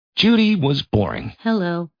Judy was boring.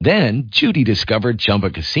 Hello. Then Judy discovered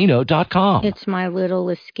ChumbaCasino.com. It's my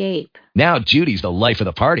little escape. Now Judy's the life of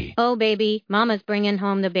the party. Oh, baby, mama's bringing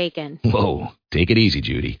home the bacon. Whoa, take it easy,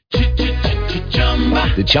 Judy.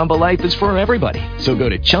 The Chumba life is for everybody. So go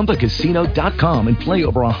to ChumbaCasino.com and play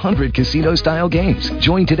over 100 casino-style games.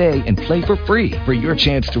 Join today and play for free for your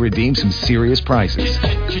chance to redeem some serious prizes.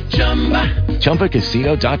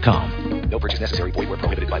 ChumbaCasino.com. No purchase necessary. Void where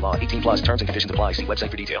prohibited by law. 18 plus terms and conditions apply. See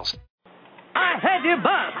website for details. I hate you both.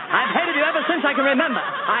 I've hated you ever since I can remember.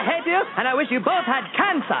 I hate you, and I wish you both had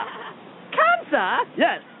cancer. Cancer?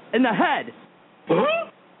 Yes, in the head.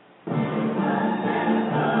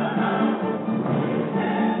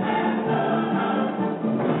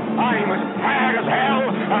 I'm as tired as hell,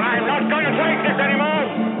 and I'm not going to take this anymore.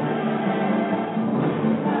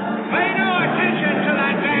 Pay no attention to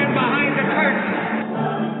that man behind the curtain.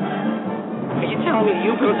 Are you telling me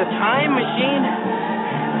you built a time machine?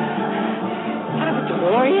 Out of a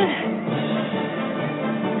DeLorean?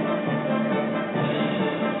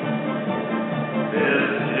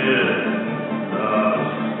 This is the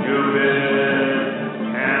Stupid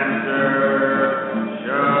Cancer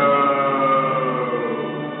Show.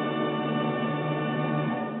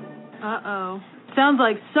 Uh-oh. Sounds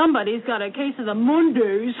like somebody's got a case of the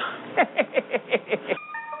Mondays.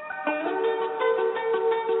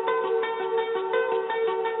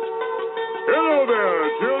 Hello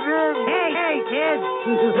there, children. Hey, kids.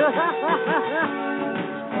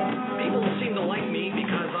 People seem to like me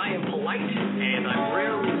because I am polite and I'm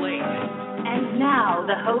rarely late. And now,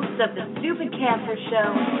 the host of the Stupid Cancer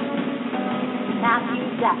Show, Matthew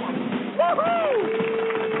Zachary.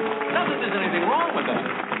 Woohoo! Not that there's anything wrong with that.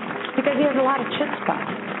 Because he has a lot of chutzpah.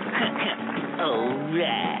 All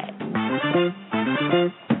right.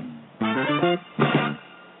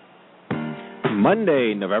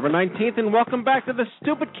 Monday, November 19th, and welcome back to the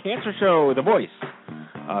Stupid Cancer Show, the voice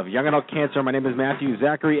of young adult cancer. My name is Matthew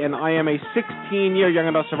Zachary, and I am a 16-year young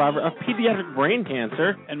adult survivor of pediatric brain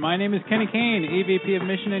cancer. And my name is Kenny Kane, EVP of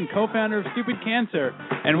Mission and co-founder of Stupid Cancer,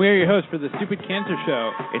 and we are your hosts for the Stupid Cancer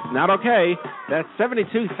Show. It's not okay that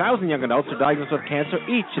 72,000 young adults are diagnosed with cancer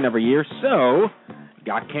each and every year, so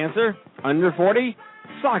got cancer? Under 40?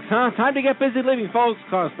 Sucks, huh? Time to get busy living, folks,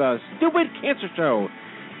 because the Stupid Cancer Show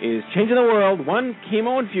is changing the world one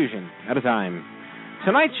chemo infusion at a time.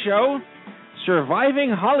 Tonight's show,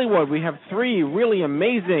 Surviving Hollywood. We have three really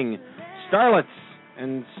amazing starlets.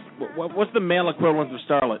 And what's the male equivalent of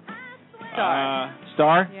starlet?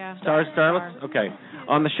 Star? Yeah. Starlets? Okay.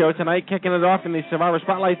 On the show tonight, kicking it off in the Survivor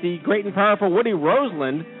Spotlight, the great and powerful Woody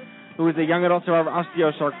Roseland, who is a young adult survivor of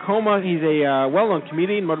Osteosarcoma. He's a well-known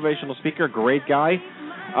comedian, motivational speaker, great guy.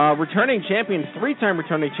 Returning champion, three-time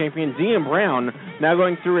returning champion, DIEM Brown, now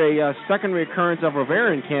going through a second recurrence of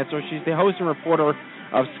Ovarian cancer. She's the host and reporter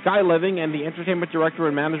of Sky Living and the entertainment director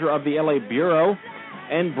and manager of the LA Bureau.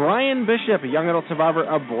 And BRYAN Bishop, a young adult survivor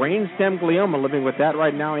of brainstem glioma, living with that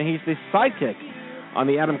right now, and he's the sidekick on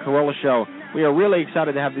the Carolla show. We are really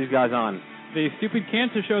excited to have these guys on. The Stupid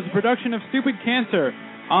Cancer Show is a production of Stupid Cancer,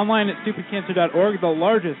 online at stupidcancer.org, the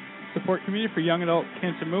largest support community for young adult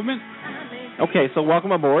cancer movement. Okay, so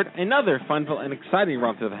welcome aboard. Another fun and exciting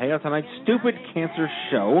run through the Hey tonight's Stupid Cancer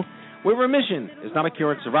Show, where remission is not a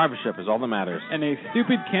cure, and survivorship is all that matters. And a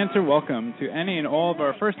Stupid Cancer welcome to any and all of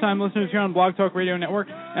our first-time listeners here on Blog Talk Radio Network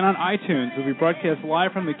and on iTunes. We'll be broadcast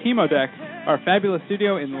live from the Chemo Deck, our fabulous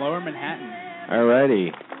studio in Lower Manhattan. All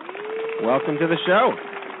righty. Welcome to the show.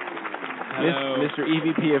 Hello. Mr.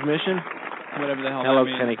 EVP of Mission. Whatever the hell Hello,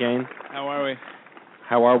 that means. Kenny Kane. How are we?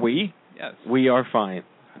 How are we? Yes. We are fine.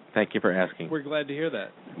 Thank you for asking. We're glad to hear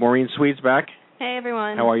that. Maureen Sweet's back. Hey,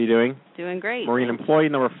 everyone. How are you doing? Doing great. Maureen, employee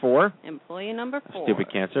number 4. Employee number 4.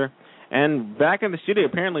 Stupid Cancer. And back in the studio,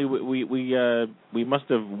 apparently we must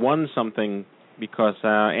have won something because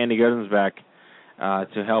Andy Gooden's back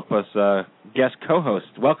to help us guest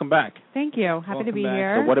co-host. Welcome back. Thank you. Happy to be back.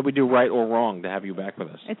 here. So what did we do right or wrong to have you back with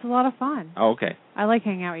us? It's a lot of fun. Oh, okay. I like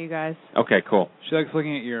hanging out with you guys. Okay, cool. She likes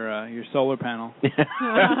looking at your solar panel.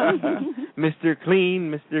 Mr.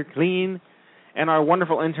 Clean, Mr. Clean. And our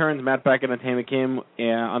wonderful interns, Matt Beckett and Tammy Kim,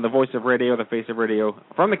 on the voice of radio, the face of radio,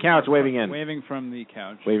 from the couch, waving in. Waving from the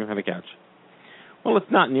couch. Waving from the couch. Well, it's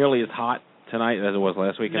not nearly as hot tonight as it was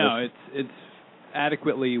last week. No, it's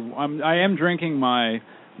adequately. I am drinking my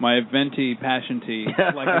venti passion tea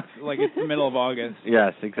like it's the middle of August.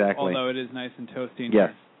 Yes, exactly. Although it is nice and toasty. And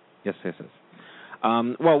yes, yes.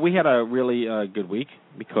 Well, we had a really good week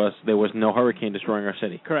because there was no hurricane destroying our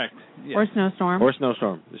city. Correct. Yes. Or snowstorm. Or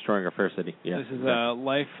snowstorm destroying our fair city. Yes. This is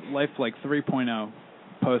life like 3.0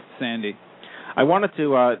 post Sandy. I wanted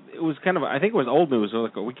to, it was kind of, I think it was old news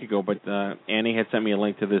like a week ago, but Annie had sent me a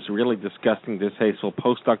link to this really disgusting, distasteful,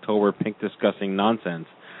 post-October pink discussing nonsense.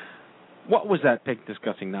 What was that pink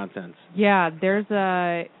discussing nonsense? Yeah, there's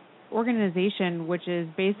a organization which is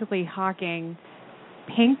basically hawking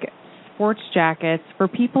pink sports jackets for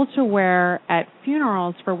people to wear at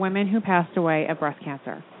funerals for women who passed away of breast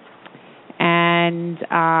cancer. And,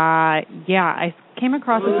 I came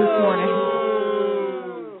across this morning.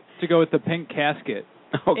 To go with the pink casket.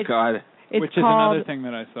 Oh, God. Which is another thing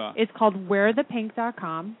that I saw. It's called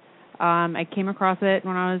wearthepink.com. I came across it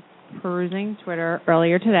when I was perusing Twitter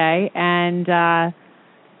earlier today, and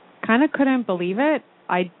kind of couldn't believe it.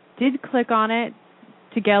 I did click on it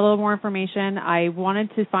to get a little more information. I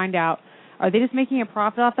wanted to find out, are they just making a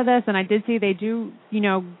profit off of this? And I did see they do,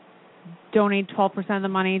 donate 12% of the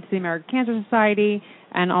money to the American Cancer Society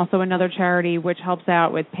and also another charity which helps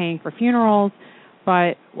out with paying for funerals.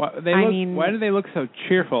 But why do they look so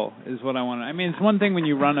cheerful? Is what I want. I mean, it's one thing when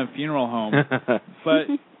you run a funeral home, but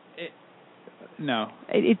no.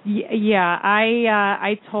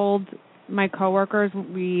 I told my coworkers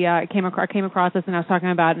we came across this, and I was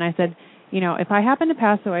talking about it, and I said, if I happen to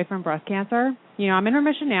pass away from breast cancer, I'm in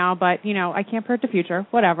remission now, but I can't predict the future,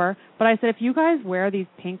 whatever. But I said, if you guys wear these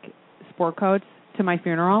pink sport coats to my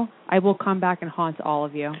funeral, I will come back and haunt all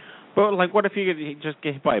of you. But, what if you could just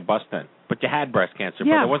get hit by a bus then? But you had breast cancer,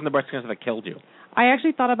 but it wasn't the breast cancer that killed you. I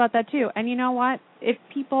actually thought about that, too. And you know what? If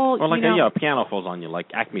people... Or a piano falls on you, like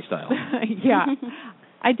Acme style. Yeah.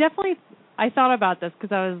 I thought about this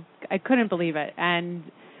because I couldn't believe it. And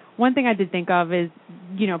one thing I did think of is,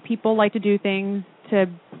 people like to do things to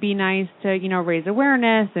be nice, to, raise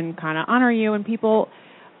awareness and kind of honor you. And people...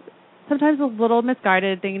 Sometimes a little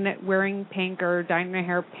misguided, thinking that wearing pink or dyeing their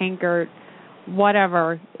hair pink or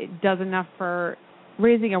whatever, it does enough for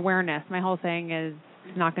raising awareness. My whole thing is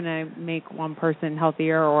it's not going to make one person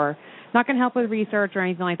healthier or not going to help with research or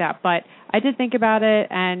anything like that. But I did think about it,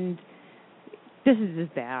 and this is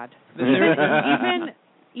just bad.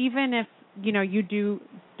 even if, you do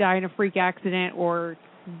die in a freak accident or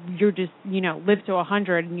you're just, live to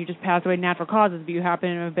 100 and you just pass away of natural causes, but you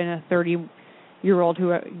happen to have been a 30-year-old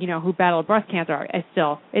who battled breast cancer,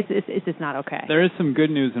 it's just not okay. There is some good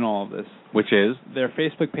news in all of this. Which is? Their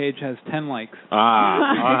Facebook page has 10 likes.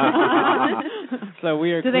 So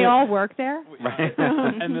we are. Do they all work there? Right.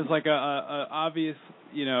 And there's a obvious,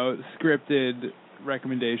 scripted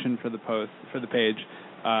recommendation for the page.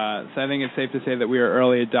 So I think it's safe to say that we are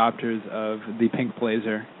early adopters of the pink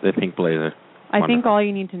blazer. The pink blazer. I think all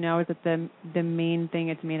you need to know is that the main thing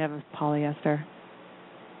it's made of is polyester.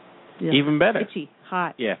 Yeah. Even better. Itchy,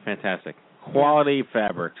 hot. Yeah, fantastic. Quality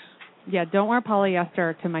fabrics. Yeah, don't wear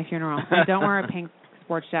polyester to my funeral. And don't wear a pink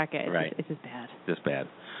sports jacket. It's just bad. Just bad.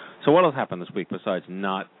 So what else happened this week besides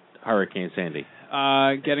not Hurricane Sandy?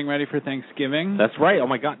 Getting ready for Thanksgiving. That's right. Oh,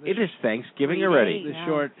 my God. It is Thanksgiving already.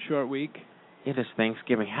 The short week. It is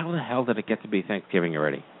Thanksgiving. How the hell did it get to be Thanksgiving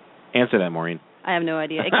already? Answer that, Maureen. I have no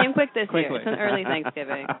idea. It came quick this year. It's an early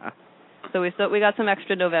Thanksgiving. So we got some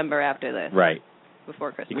extra November after this. Right.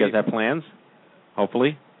 Before Christmas. You guys have plans?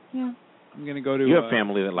 Hopefully? Yeah. I'm going to go to... You have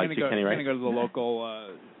family that likes you, Kenny, right? I'm going to go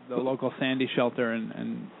to the local Sandy shelter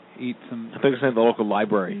and eat some... I think you said the local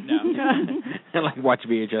library. No. And watch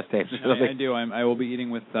VHS tapes. I do. I will be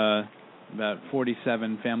eating with about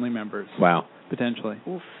 47 family members. Wow. Potentially.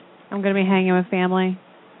 Oof. I'm going to be hanging with family.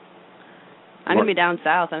 I'm going to be down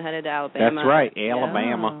south. I'm headed to Alabama. That's right,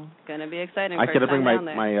 Alabama. It's going to be exciting. I could bring my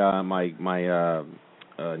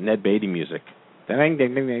Ned Beatty music. Ding,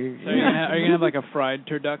 ding, ding, ding. So are you going to have a fried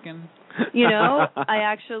turducken? I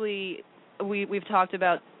actually, we've talked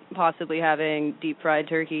about possibly having deep fried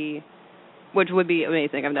turkey, which would be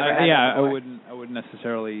amazing. I've never had that before. I wouldn't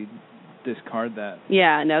necessarily discard that.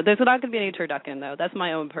 Yeah, no, there's not going to be any turducken, though. That's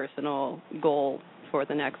my own personal goal for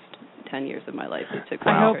the next 10 years of my life is to cook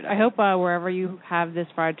turducken. I hope wherever you have this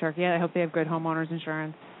fried turkey, I hope they have good homeowners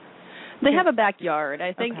insurance. They have a backyard.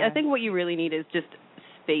 I think what you really need is just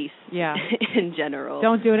space. Yeah. In general.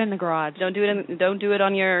 Don't do it in the garage. Don't do it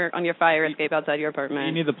on your fire escape outside your apartment.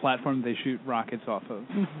 You need the platform they shoot rockets off of.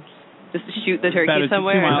 Just shoot the turkey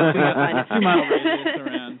somewhere. 2 mile radius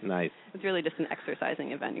around. Nice. It's really just an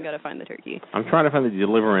exercising event. You got to find the turkey. I'm trying to find the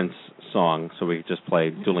Deliverance song so we could just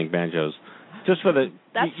play dueling banjos. Just for the.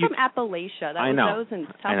 That's from Appalachia. That was in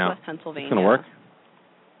Southwest Pennsylvania. It's going to work.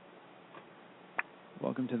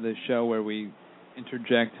 Welcome to the show where we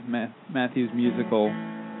interject Matthew's musical.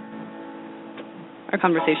 Our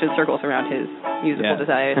conversation circles around his musical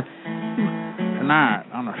desires. Tonight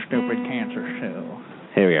on a stupid cancer show.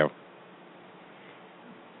 Here we go.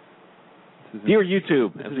 Dear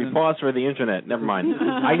YouTube, as we pause for the internet, never mind.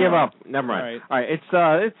 I give up. Never mind. All right, it's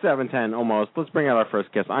 7:10 almost. Let's bring out our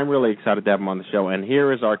first guest. I'm really excited to have him on the show, and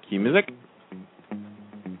here is our cue music.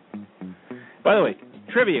 By the way,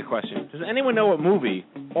 trivia question. Does anyone know what movie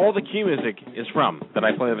all the cue music is from that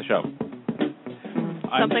I play on the show?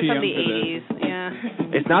 Something from the 80s, yeah.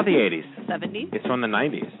 It's not the 80s. 70s? It's from the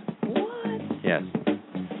 90s. What? Yes.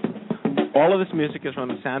 All of this music is from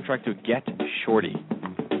the soundtrack to Get Shorty.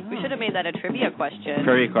 We should have made that a trivia question.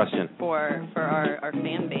 Trivia question. For our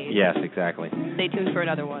fan base. Yes, exactly. Stay tuned for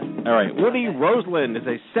another one. All right. Woody Roseland is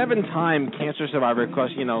a 7-time cancer survivor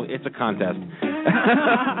because, it's a contest.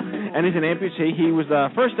 And he's an amputee. He was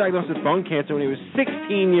first diagnosed with bone cancer when he was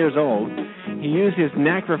 16 years old. He used his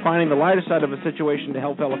knack for finding the lighter side of a situation to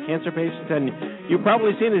help fellow cancer patients. And you've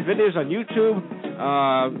probably seen his videos on YouTube.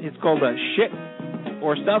 It's called Shit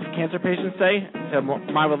or Stuff Cancer Patients Say.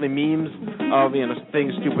 It's mildly memes of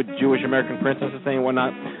things stupid Jewish American princesses say and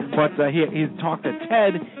whatnot. But he's talked to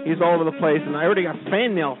TED. He's all over the place, and I already got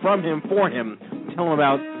fan mail from him for him to tell him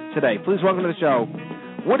about today. Please welcome to the show,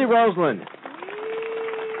 Woody Roseland.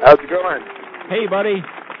 How's it going? Hey, buddy.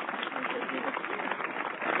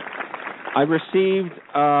 I received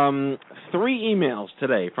 3 emails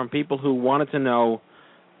today from people who wanted to know,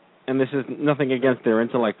 and this is nothing against their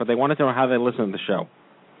intellect, but they wanted to know how they listen to the show.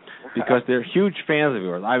 Because they're huge fans of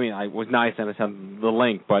yours. I mean, I was nice and I sent the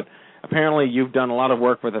link, but apparently you've done a lot of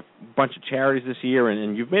work with a bunch of charities this year,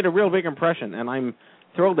 and you've made a real big impression, and I'm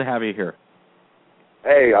thrilled to have you here.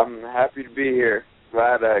 Hey, I'm happy to be here.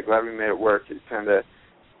 Glad we made it work. I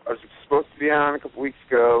was supposed to be on a couple weeks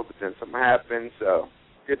ago, but then something happened, so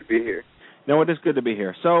good to be here. No, it is good to be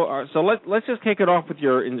here. So let's just kick it off with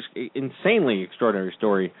your insanely extraordinary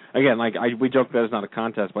story. Again, we joke that it's not a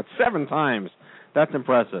contest, but 7 times. That's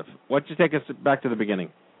impressive. Why don't you take us back to the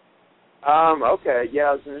beginning? Okay, yeah,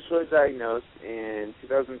 I was initially diagnosed in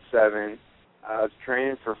 2007. I was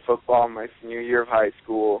training for football my senior year of high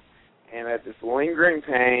school, and I had this lingering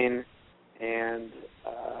pain, and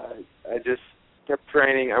I just kept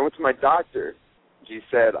training. I went to my doctor. She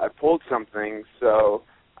said, I pulled something, so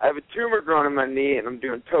I have a tumor growing in my knee, and I'm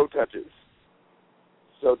doing toe touches.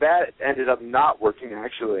 So that ended up not working,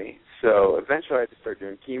 actually. So eventually I had to start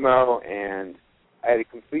doing chemo, and I had a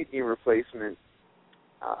complete knee replacement.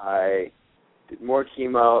 I did more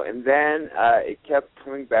chemo, and then it kept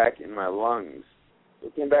coming back in my lungs.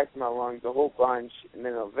 It came back to my lungs a whole bunch, and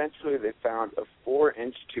then eventually they found a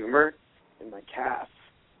 4-inch tumor in my calf.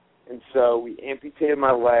 And so we amputated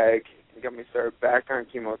my leg and got me started back on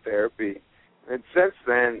chemotherapy. And since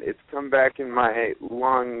then, it's come back in my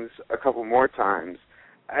lungs a couple more times.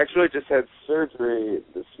 I actually just had surgery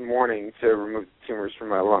this morning to remove the tumors from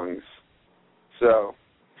my lungs. So.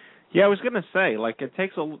 Yeah, I was going to say, it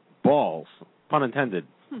takes balls, pun intended,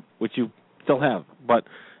 which you still have, but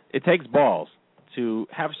it takes balls to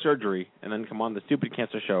have surgery and then come on the Stupid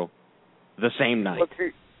Cancer Show the same night.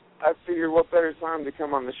 I figured what better time to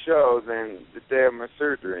come on the show than the day of my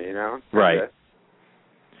surgery, Right.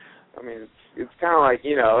 I mean, it's kind of like,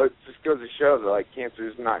 it just goes to show that, cancer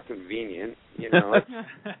is not convenient, I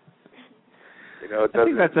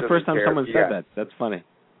think that's the first time someone said that. That's funny.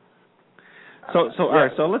 So all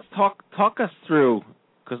right, so let's talk us through,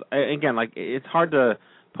 because, again, it's hard to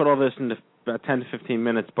put all this into about 10 to 15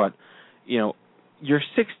 minutes, but, you're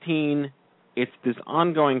 16, it's this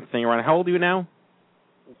ongoing thing around. How old are you now?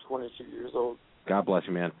 I'm 22 years old. God bless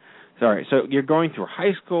you, man. Sorry. So you're going through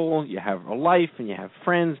high school, you have a life, and you have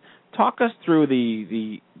friends. Talk us through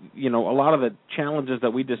the a lot of the challenges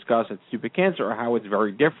that we discuss at Stupid Cancer, or how it's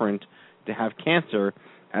very different to have cancer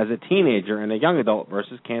as a teenager and a young adult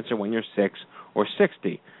versus cancer when you're 6 or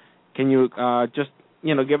 60. Can you just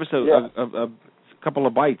give us a couple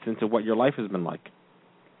of bites into what your life has been like?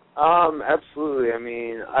 Absolutely. I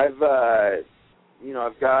mean, I've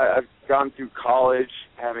gone through college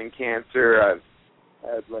having cancer. I've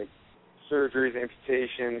had surgeries,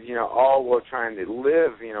 amputations, all while trying to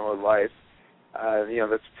live, a life,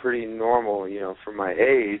 that's pretty normal, for my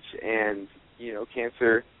age. And,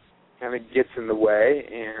 cancer kind of gets in the way.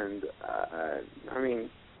 And,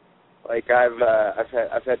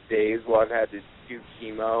 I've had days where I've had to do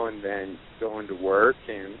chemo and then go into work,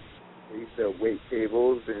 and I used to wait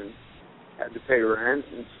tables and had to pay rent.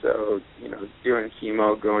 And so, doing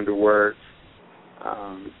chemo, going to work,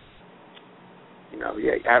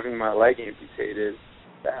 having my leg amputated,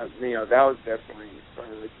 that was definitely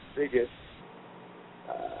probably the biggest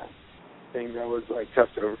thing that was tough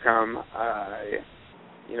to overcome. I,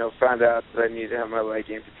 found out that I needed to have my leg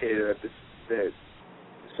amputated at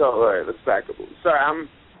all right, let's back up. Sorry, I'm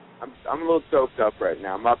a little doped up right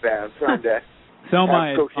now. My bad. I'm trying to So am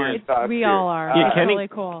I. We all are. Yeah, It's Kenny, really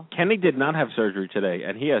cool. Kenny did not have surgery today,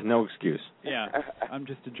 and he has no excuse. Yeah, I'm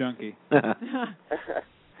just a junkie.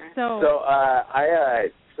 So I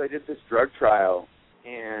did this drug trial,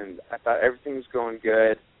 and I thought everything was going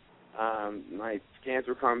good. My scans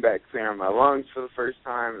were coming back clear on my lungs for the first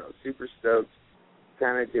time, and I was super stoked to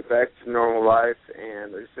kind of get back to normal life.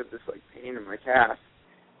 And I just had this like pain in my calf,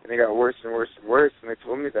 and it got worse and worse and worse. And they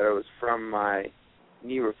told me that it was from my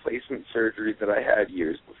knee replacement surgery that I had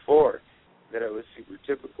years before, that it was super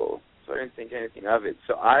typical. So I didn't think anything of it.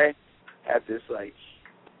 So I had this like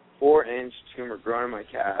 4-inch tumor growing in my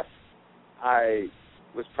calf. I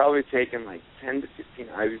was probably taking like 10 to 15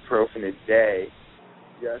 ibuprofen a day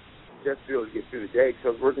just to be able to get through the day, because I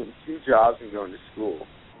was working 2 jobs and going to school.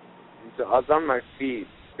 And so I was on my feet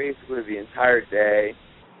basically the entire day,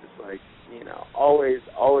 just like, always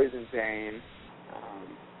in pain.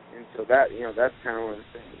 And so that, that's kind of one of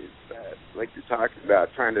the things that, like you're talking about,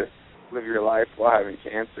 trying to live your life while having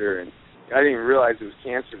cancer. And I didn't even realize it was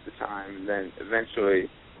cancer at the time. And then eventually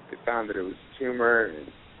they found that it was a tumor and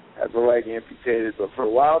had the leg amputated. But for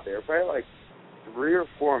a while there, probably like 3 or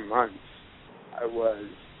 4 months, I was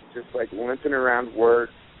just like limping around work,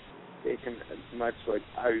 taking as much like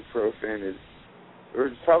ibuprofen as, it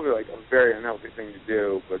was probably like a very unhealthy thing to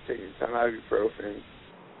do, but taking some ibuprofen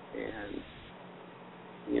and,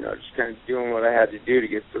 just kind of doing what I had to do to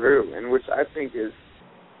get through, and which I think is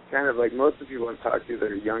kind of like most of the people I talk to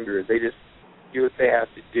that are younger, they just do what they have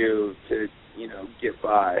to do to, get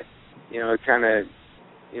by. It kind of,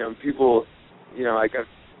 people,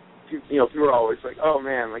 people are always like, oh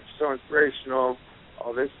man, like you're so inspirational,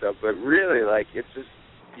 all this stuff, but really, like, it's just,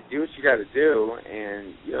 you do what you got to do,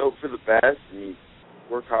 and you hope for the best, and you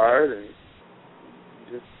work hard, and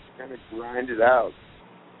you just kind of grind it out.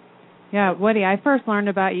 Yeah, Woody, I first learned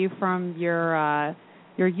about you from your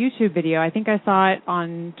YouTube video. I think I saw it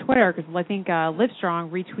on Twitter because I think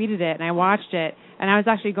Livestrong retweeted it, and I watched it. And I was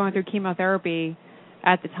actually going through chemotherapy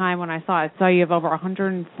at the time when I saw it. So you have over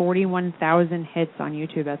 141,000 hits on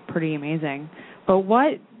YouTube. That's pretty amazing. But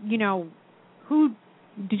what, who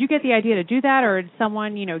did you get the idea to do that, or did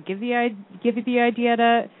someone, give you the idea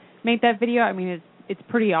to make that video? I mean, it's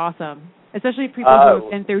pretty awesome, especially people who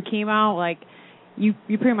have been through chemo. Like, you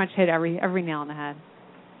pretty much hit every nail on the head.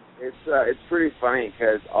 It's pretty funny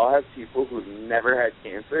because I'll have people who've never had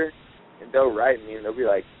cancer, and they'll write me and they'll be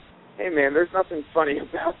like, "Hey man, there's nothing funny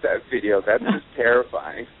about that video. That's just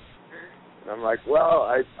terrifying." And I'm like, "Well,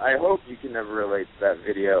 I hope you can never relate to that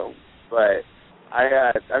video." But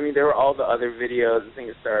I mean, there were all the other videos. I think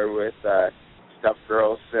it started with Stuff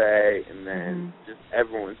Girls Say, and then just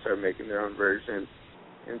everyone started making their own version.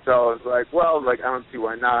 And so I was like, well, like, I don't see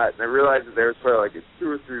why not. And I realized that there was probably like a 2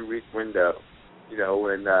 or 3 week window,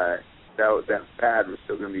 when that fad was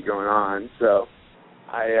still going to be going on. So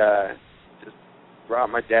I just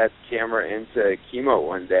brought my dad's camera into chemo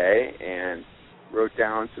one day and wrote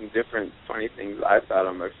down some different funny things I thought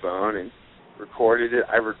on my phone and recorded it.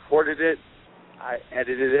 I recorded it, I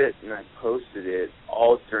edited it, and I posted it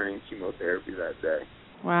all during chemotherapy that day.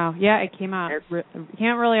 Wow. Yeah, it came out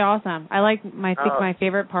really awesome. I like think my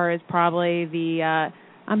favorite part is probably the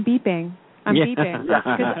I'm beeping. I'm beeping.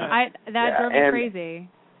 That drove me crazy.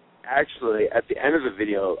 Actually, at the end of the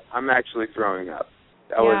video, I'm actually throwing up.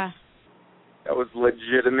 That was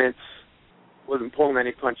legitimate. Wasn't pulling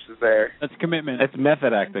any punches there. That's commitment. That's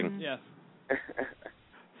method acting. Yes.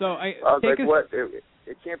 So I was like, what?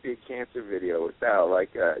 It can't be a cancer video without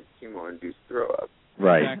like a chemo-induced throw up.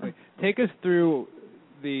 Right. Exactly. Take us through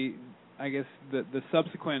the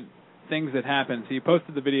subsequent things that happened. So you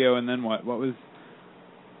posted the video, and then what? What was?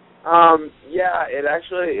 It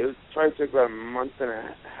probably took about a month and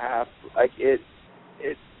a half. Like it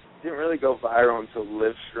didn't really go viral until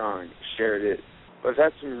Livestrong shared it. But I've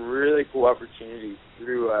had some really cool opportunities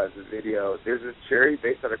through the video. There's a charity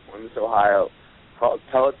based out of Columbus, Ohio, called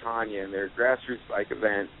Pelotonia, and they're a grassroots bike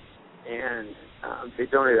event, and they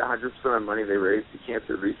donate 100% of the money they raise to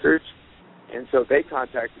cancer research. And so they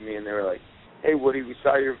contacted me, and they were like, "Hey, Woody, we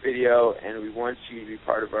saw your video, and we want you to be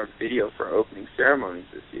part of our video for opening ceremonies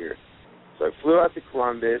this year." So I flew out to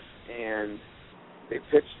Columbus, and they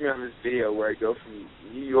pitched me on this video where I go from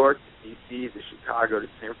New York to D.C. to Chicago to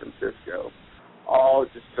San Francisco, all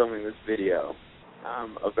just filming this video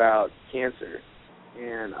about cancer.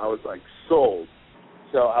 And I was, like, sold.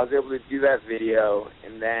 So I was able to do that video,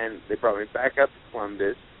 and then they brought me back up to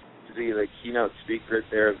Columbus to be the keynote speaker at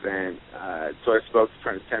their event. So I spoke in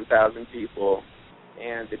front of 10,000 people.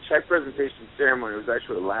 And the check presentation ceremony was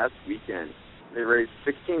actually last weekend. They raised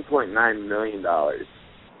 $16.9 million.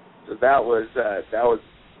 So that was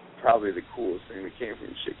probably the coolest thing that came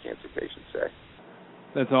from Shit Cancer Patients Day.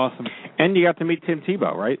 That's awesome. And you got to meet Tim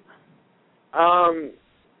Tebow, right? Tim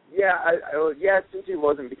Tebow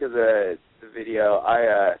wasn't because of the video.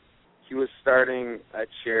 He was starting a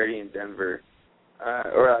charity in Denver,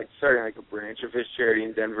 starting like a branch of his charity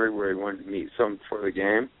in Denver where he wanted to meet someone before the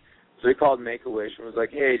game. So he called Make-A-Wish and was like,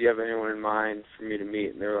 "Hey, do you have anyone in mind for me to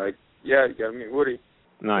meet?" And they were like, "Yeah, you got to meet Woody."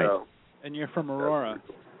 Nice. So, and you're from Aurora.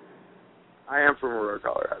 Cool. I am from Aurora,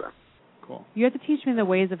 Colorado. Cool. You have to teach me the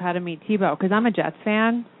ways of how to meet Tebow because I'm a Jets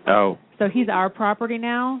fan. Oh. So he's our property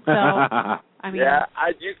now. So I mean. Yeah,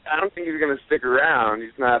 I don't think he's going to stick around.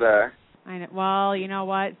 He's not a. I know. Well, you know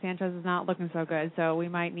what? Sanchez is not looking so good, so we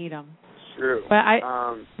might need him. True. But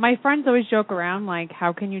my friends always joke around like,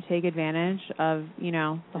 how can you take advantage of,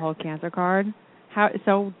 the whole cancer card?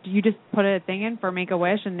 So do you just put a thing in for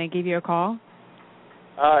Make-A-Wish and they give you a call?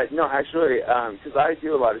 No, actually, because I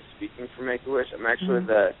do a lot of speaking for Make-A-Wish. I'm actually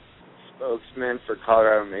the spokesman for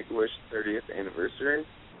Colorado Make-A-Wish 30th anniversary.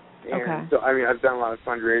 And so, I mean, I've done a lot of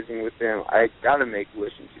fundraising with them. I got a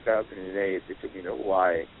Make-A-Wish in 2008. They took me to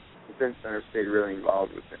Hawaii. Since then, I've stayed really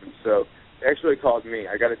involved with them. So they actually called me.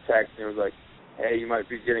 I got a text and it was like, "Hey, you might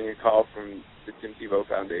be getting a call from the Tim Tebow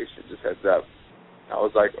Foundation. Just heads up." I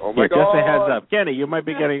was like, "Oh my God!" Just a heads up, Kenny. You might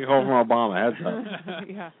be getting a call from Obama. Heads up.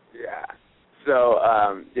 Yeah. So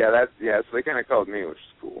so they kind of called me, which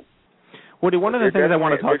is cool. Woody, one of the things I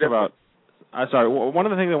want to talk about. One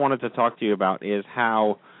of the things I wanted to talk to you about is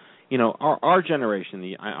how, our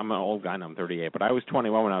generation. I'm an old guy and I'm 38, but I was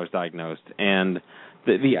 21 when I was diagnosed, and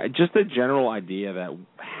just the general idea that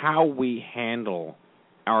how we handle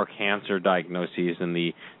our cancer diagnoses and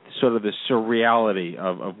the sort of the surreality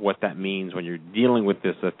of what that means when you're dealing with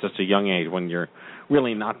this at such a young age, when you're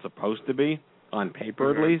really not supposed to be, on paper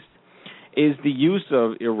at least, is the use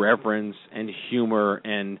of irreverence and humor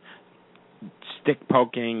and stick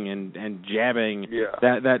poking and jabbing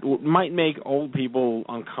that might make old people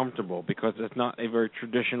uncomfortable because it's not a very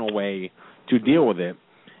traditional way to deal with it.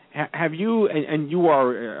 Have you, and you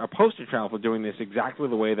are a poster child for doing this exactly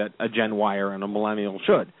the way that a Gen Y-er and a millennial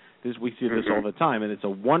should. We see this all the time, and it's a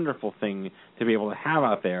wonderful thing to be able to have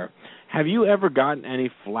out there. Have you ever gotten any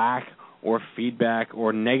flack or feedback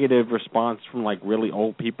or negative response from, like, really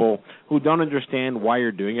old people who don't understand why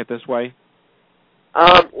you're doing it this way?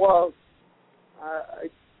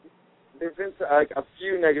 There's been a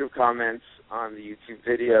few negative comments on the YouTube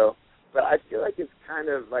video, but I feel like it's kind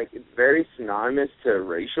of like it's very synonymous to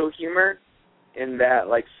racial humor in that,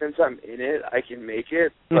 like, since I'm in it, I can make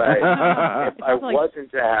it. But if I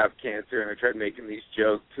wasn't to have cancer and I tried making these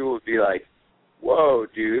jokes, people would be like, "Whoa,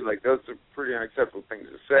 dude, like, those are pretty unacceptable things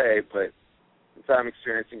to say." But since I'm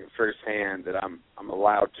experiencing it firsthand, that I'm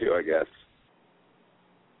allowed to, I guess.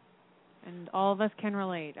 And all of us can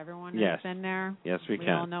relate. Everyone has been there. Yes, we can.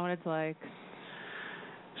 We all know what it's like.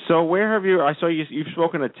 So where have you? I saw you've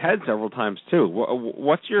spoken to TED several times too.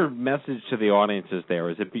 What's your message to the audiences there?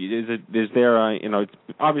 Is there it's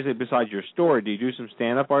obviously besides your story? Do you do some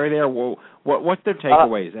stand up? Are you there? What's their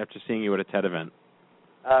takeaways after seeing you at a TED event?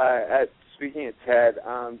 Speaking of TED,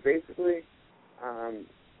 basically,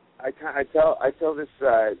 I tell this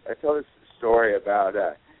story about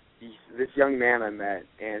this young man I met,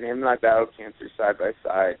 and him and I battled cancer side by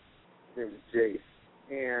side. His name was Jace,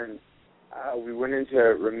 and we went into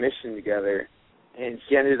remission together, and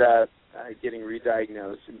he ended up getting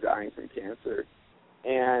re-diagnosed and dying from cancer.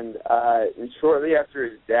 And shortly after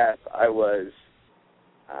his death, I was,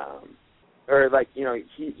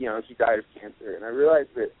 he died of cancer, and I realized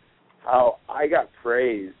that how I got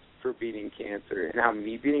praised for beating cancer, and how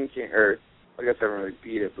me beating cancer, I guess I didn't really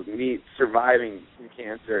beat it, but me surviving from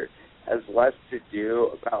cancer has less to do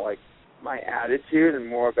about, like, my attitude and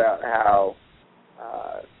more about how,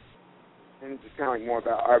 and just kind of like more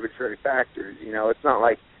about arbitrary factors. It's not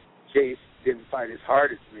like Jace didn't fight as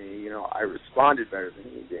hard as me. I responded better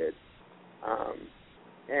than he did.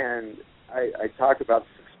 And I talk about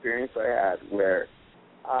this experience I had where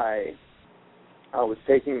I was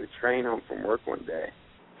taking the train home from work one day,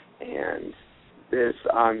 and there's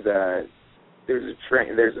a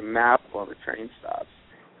map of all the train stops.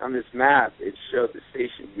 On this map, it showed the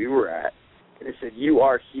station we were at, and it said, "You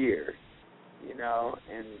are here,"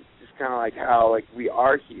 and just kind of like how, like, we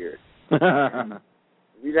are here.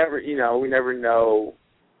 we never know,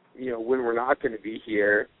 when we're not going to be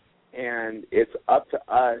here, and it's up to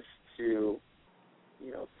us to,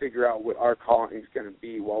 figure out what our calling is going to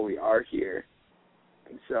be while we are here.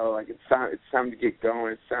 And so, like, it's time to get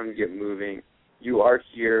going. It's time to get moving. You are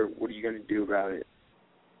here. What are you going to do about it?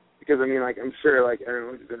 Because, I mean, like, I'm sure, like,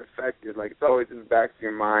 everyone's been affected. Like, it's always in the back of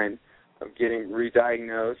your mind of getting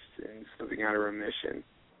re-diagnosed and slipping out of remission.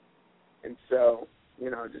 And so,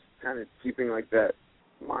 just kind of keeping, like, that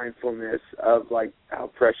mindfulness of like how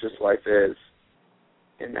precious life is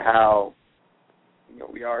and how, you know,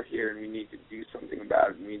 we are here and we need to do something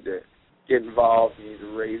about it. We need to get involved. We need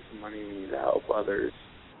to raise money. We need to help others.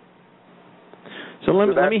 So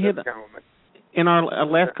let me hit kind of in our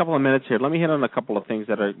last couple of minutes here. Let me hit on a couple of things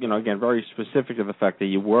that are, you know, again, very specific to the fact that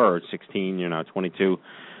you were 16, you're now 22.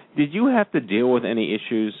 Did you have to deal with any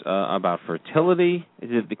issues about fertility?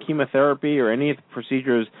 Did the chemotherapy or any of the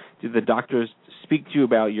procedures, did the doctors speak to you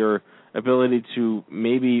about your ability to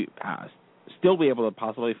maybe still be able to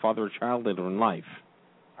possibly father a child later in life?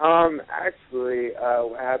 Actually,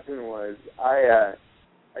 what happened was I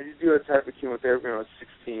did do a type of chemotherapy when I was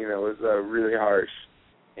 16 that was really harsh.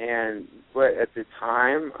 But at the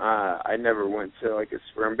time, I never went to like a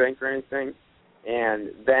sperm bank or anything. And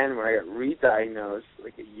then when I got re-diagnosed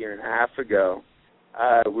like a year and a half ago,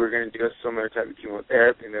 we were going to do a similar type of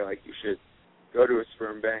chemotherapy, and they're like, you should go to a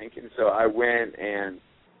sperm bank. And so I went, and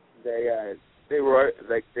they were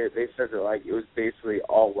like they said that like it was basically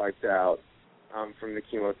all wiped out from the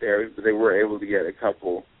chemotherapy, but they were able to get a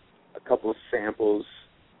couple samples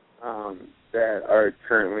that are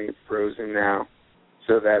currently frozen now,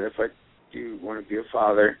 so that if I do want to be a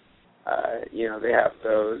father, you know, they have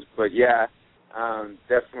those. But yeah,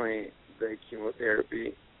 definitely the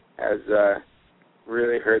chemotherapy has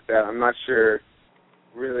really hurt that. I'm not sure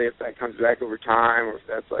really if that comes back over time or if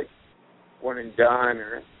that's like one and done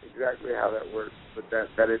or exactly how that works, but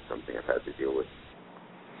that is something I've had to deal with.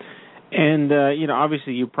 And, you know,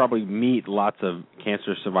 obviously you probably meet lots of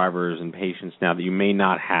cancer survivors and patients now that you may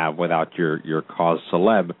not have without your cause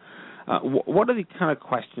celeb. What are the kind of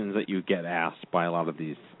questions that you get asked by a lot of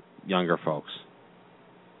these younger folks?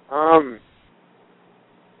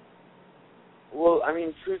 Well, I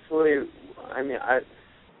mean, truthfully,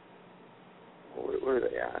 what do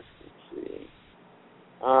they ask? Let's see.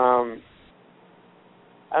 I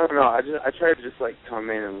don't know. I try to just like come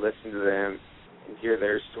in and listen to them and hear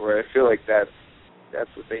their story. I feel like that's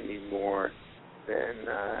what they need more than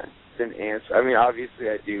answers. I mean, obviously,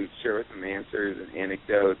 I do share with them answers and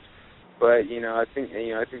anecdotes, but I think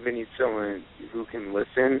they need someone who can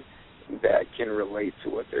listen that can relate to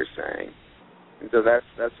what they're saying. And so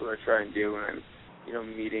that's what I try and do when I'm,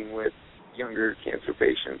 meeting with younger cancer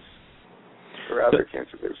patients or other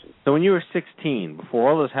cancer patients. So when you were 16, before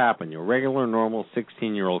all this happened, you're a regular, normal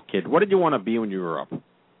 16-year-old kid. What did you want to be when you grew up?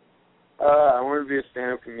 I wanted to be a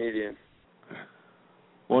stand-up comedian.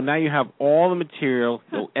 Well, now you have all the material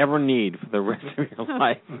you'll ever need for the rest of your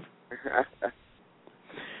life.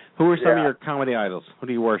 Who are some of your comedy idols? Who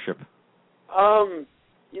do you worship?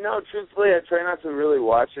 Truthfully, I try not to really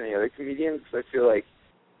watch any other comedians because I feel like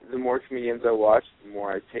the more comedians I watch, the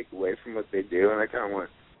more I take away from what they do, and I kind of want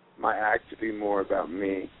my act to be more about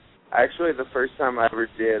me. Actually, the first time I ever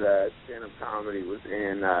did stand-up comedy was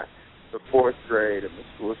in the 4th grade at the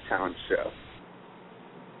School of Talent show.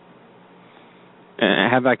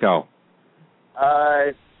 How'd that go?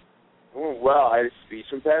 It went well. I had a speech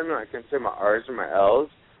impediment. I couldn't say my R's or my L's,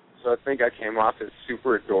 so I think I came off as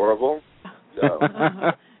super adorable. So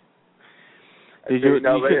it went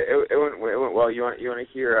well. You want to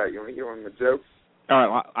hear one of my jokes?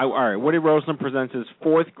 All right. Woody Roseland presents his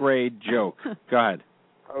 4th grade joke. Go ahead.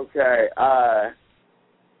 Okay.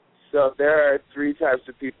 So there are 3 types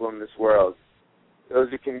of people in this world: those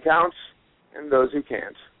who can count and those who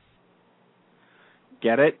can't.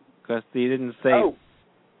 Get it? Because he didn't say. Oh.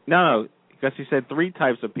 No. Because he said 3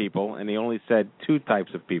 types of people, and he only said 2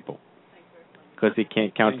 types of people. Because he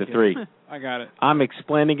can't count to 3. I got it. I'm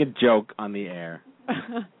explaining a joke on the air.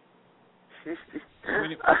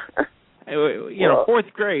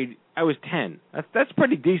 4th grade, I was 10. That's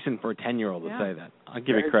pretty decent for a 10-year-old to say that. I'll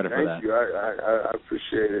give you credit for that. Thank you. I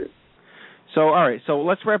appreciate it. So, all right. So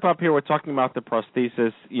let's wrap up here. We're talking about the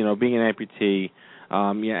prosthesis, being an amputee,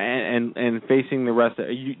 and facing the rest.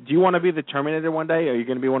 Do you want to be the Terminator one day? Are you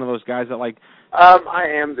going to be one of those guys that I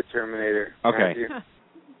am the Terminator. Okay.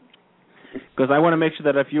 Because I want to make sure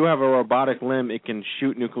that if you have a robotic limb, it can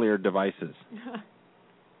shoot nuclear devices.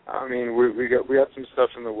 I mean, we got some stuff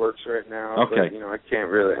in the works right now. Okay. But, I can't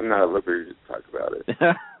really. I'm not at liberty to talk about it.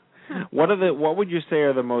 What would you say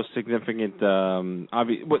are the most significant,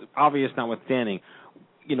 obvious notwithstanding,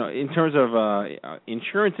 in terms of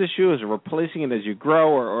insurance issues or replacing it as you grow,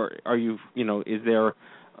 or are you, is there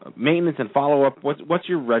maintenance and follow up? What's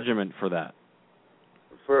your regimen for that?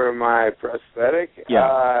 For my prosthetic,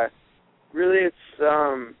 yeah. Really, it's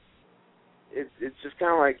just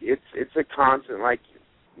kind of like it's a constant. Like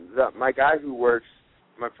my guy who works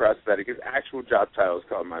my prosthetic, his actual job title is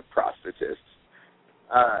called my prosthetist.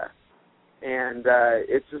 And And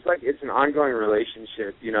it's just like it's an ongoing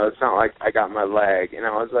relationship. You know, it's not like I got my leg and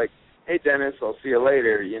I was like, hey, Dennis, I'll see you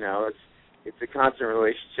later. You know, it's a constant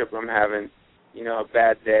relationship. I'm having, you know, a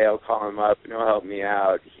bad day, I'll call him up and he'll help me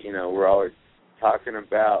out. You know, we're always talking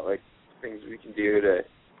about, like, things we can do to,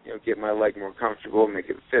 you know, get my leg more comfortable, make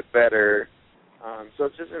it fit better. So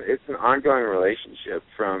it's just it's an ongoing relationship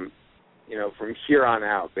from, you know, from here on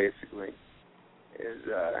out, basically.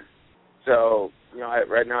 So, you know,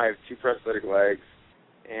 right now I have 2 prosthetic legs,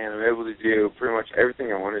 and I'm able to do pretty much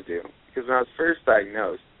everything I want to do. Because when I was first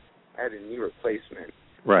diagnosed, I had a knee replacement.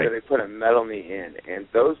 Right. So they put a metal knee in, and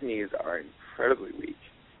those knees are incredibly weak.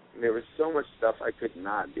 And there was so much stuff I could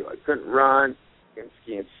not do. I couldn't run, couldn't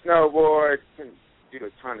ski and snowboard, couldn't do a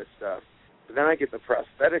ton of stuff. But then I get the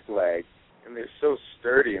prosthetic leg, and they're so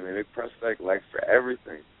sturdy, and they make prosthetic legs for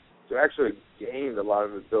everything. So I actually gained a lot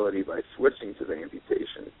of ability by switching to the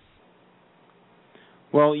amputation.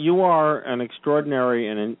 Well, you are an extraordinary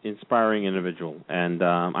and inspiring individual, and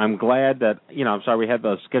I'm glad that, you know, I'm sorry we had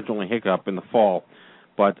the scheduling hiccup in the fall,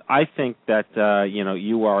 but I think that, you know,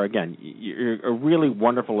 you are, again, you're a really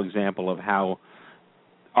wonderful example of how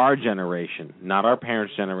our generation, not our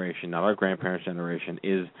parents' generation, not our grandparents' generation,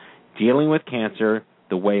 is dealing with cancer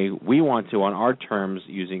the way we want to on our terms,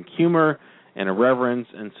 using humor and irreverence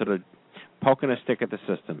and sort of poking a stick at the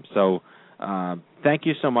system. So thank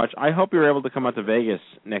you so much. I hope you're able to come out to Vegas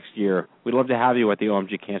next year. We'd love to have you at the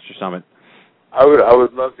OMG Cancer Summit. I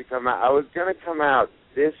would love to come out. I was going to come out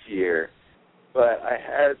this year, but I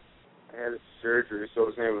had a surgery, so I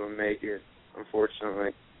wasn't able to make it,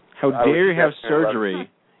 unfortunately. How dare you have surgery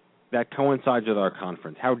that coincides with our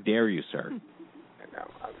conference? How dare you, sir? I know.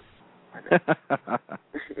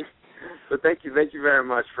 But thank you very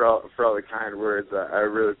much for all the kind words. I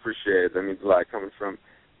really appreciate it. That means a lot coming from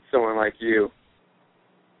someone like you.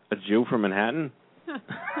 A Jew from Manhattan? Or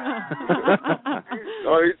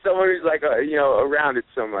someone who's like, you know, around it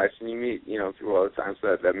so much, and you meet, you know, people all the time,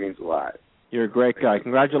 so that means a lot. You're a great guy.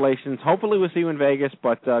 Congratulations. Hopefully we'll see you in Vegas,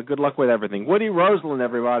 but good luck with everything. Woody Roseland,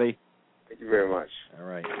 everybody. Thank you very much. All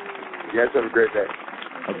right. You guys have a great day.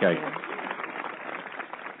 Okay.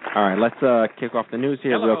 All right, let's kick off the news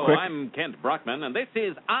here real quick. I'm Kent Brockman, and this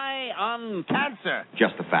is Eye on Cancer.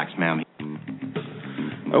 Just the facts, ma'am.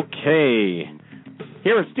 Okay.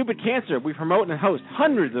 Here at Stupid Cancer, we promote and host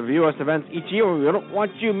hundreds of U.S. events each year. We don't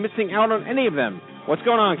want you missing out on any of them. What's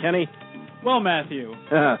going on, Kenny? Well, Matthew.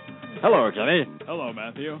 Hello, Kenny. Hello,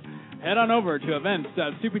 Matthew. Head on over to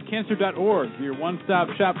events.stupidcancer.org, your one-stop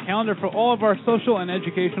shop calendar for all of our social and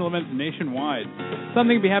educational events nationwide.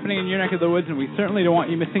 Something will be happening in your neck of the woods, and we certainly don't want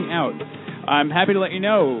you missing out. I'm happy to let you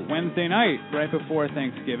know, Wednesday night, right before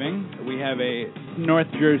Thanksgiving, we have a North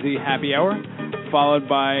Jersey happy hour, followed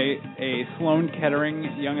by a Sloan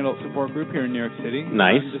Kettering Young Adult Support Group here in New York City.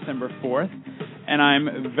 Nice. On December 4th. And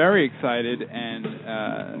I'm very excited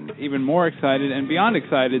and even more excited and beyond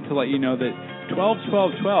excited to let you know that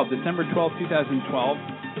 12/12/12, December 12, 2012,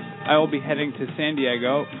 I will be heading to San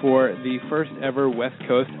Diego for the first ever West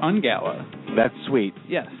Coast Ungala. That's sweet.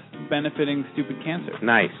 Yes, benefiting Stupid Cancer.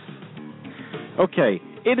 Nice. Okay,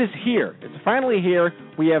 it is here. It's finally here.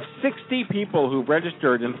 We have 60 people who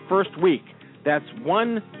registered in the first week. That's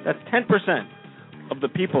 10% of the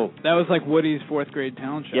people. That was like Woody's 4th grade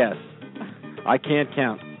talent show. Yes. I can't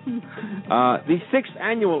count. The 6th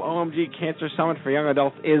annual OMG Cancer Summit for Young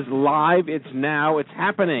Adults is live. It's now. It's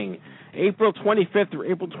happening. April 25th through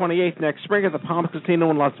April 28th next spring at the Palms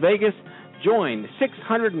Casino in Las Vegas. Join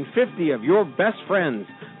 650 of your best friends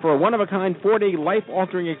for a one-of-a-kind 4-day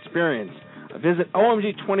life-altering experience. Visit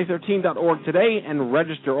omg2013.org today and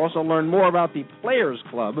register. Also learn more about the Players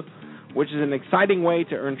Club, which is an exciting way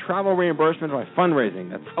to earn travel reimbursement by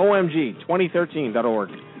fundraising. That's omg2013.org.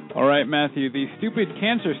 All right, Matthew, the Stupid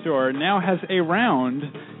Cancer Store now has around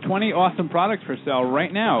 20 awesome products for sale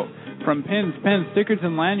right now, from pins, pens, stickers,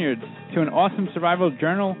 and lanyards to an awesome survival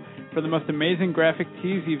journal for the most amazing graphic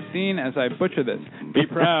tees you've seen as I butcher this. Be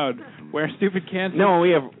proud. Wear Stupid Cancer. No,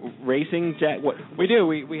 we have racing what? We do.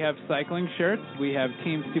 We have cycling shirts. We have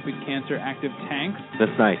Team Stupid Cancer active tanks.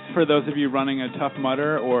 That's nice. For those of you running a Tough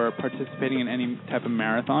Mudder or participating in any type of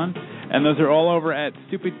marathon. And those are all over at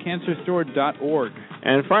stupidcancerstore.org.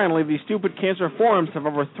 And finally, the Stupid Cancer Forums have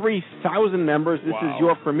over 3,000 members. This is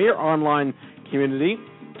your premier online community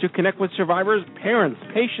to connect with survivors, parents,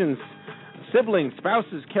 patients, siblings,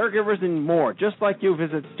 spouses, caregivers, and more. Just like you,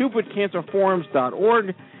 visit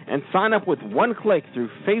stupidcancerforums.org and sign up with one click through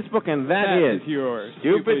Facebook, and that is your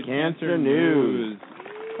Stupid Cancer News.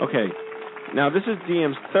 Okay, now this is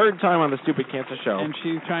DIEM's 3rd time on the Stupid Cancer Show. And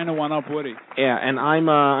she's trying to one-up Woody. Yeah, and I'm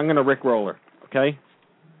going to Rick Roller, okay?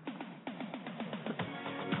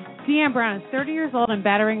 Deanne Brown is 30 years old and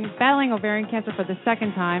battling ovarian cancer for the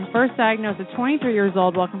second time. First diagnosed at 23 years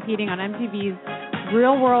old while competing on MTV's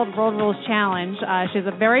Real World Road Rules Challenge. She has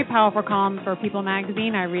a very powerful column for People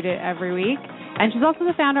magazine. I read it every week. And she's also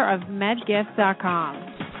the founder of medgift.com.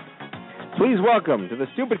 Please welcome to the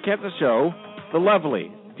Stupid Cancer Show, the lovely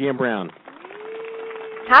Deanne Brown.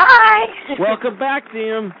 Hi. Welcome back,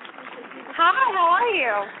 Deanne. Hi, how are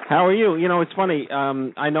you? How are you? You know, it's funny.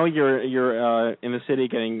 I know you're in the city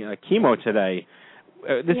getting chemo today.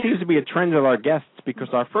 This seems to be a trend with our guests because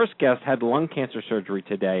our first guest had lung cancer surgery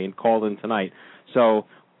today and called in tonight. So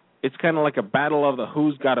it's kind of like a battle of the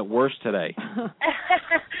who's got it worse today.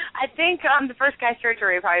 I think the first guy's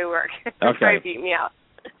surgery will probably work. Okay. Probably beat me out.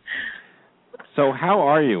 So how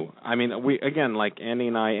are you? I mean, we again, like Andy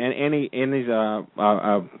and I, and Andy's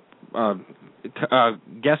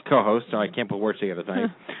guest co-host, so I can't put words together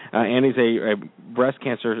tonight. Andy's a breast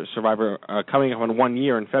cancer survivor coming up on 1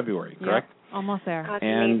 year in February, correct? Yeah, almost there. That's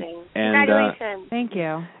amazing. And congratulations. Thank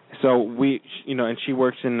you. So and she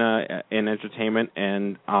works in entertainment,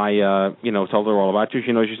 and I, told her all about you.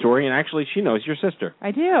 She knows your story, and actually she knows your sister.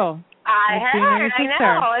 I do. I heard. I sister.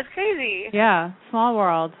 know. It's crazy. Yeah, small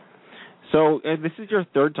world. So this is your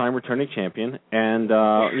third time returning champion, and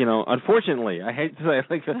unfortunately, I hate to say,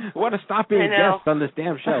 what a stop being a guest on this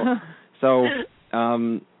damn show. So,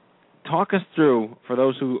 talk us through, for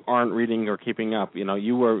those who aren't reading or keeping up.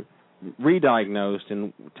 You were re-diagnosed,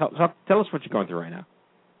 and tell us what you're going through right now.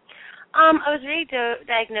 I was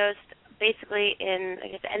re-diagnosed basically in, I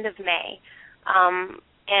guess, the end of May,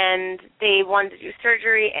 and they wanted to do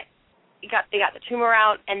surgery. They got the tumor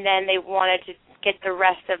out, and then they wanted to get the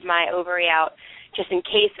rest of my ovary out just in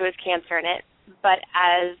case there was cancer in it. But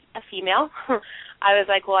as a female, I was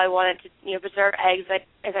like, well, I wanted to preserve eggs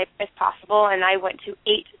as possible, and I went to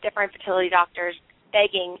 8 different fertility doctors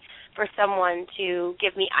begging for someone to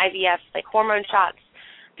give me IVF, like hormone shots,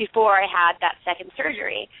 before I had that second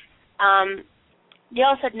surgery. They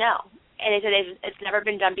all said no, and they said it's never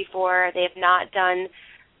been done before. They have not done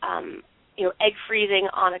egg freezing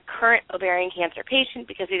on a current ovarian cancer patient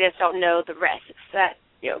because they just don't know the risks that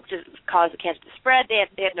just cause the cancer to spread. They have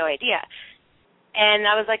no idea. And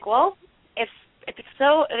I was like, well, if it's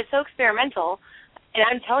so experimental, and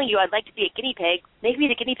I'm telling you I'd like to be a guinea pig, make me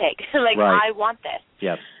the guinea pig. Right. I want this.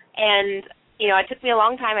 Yes. And it took me a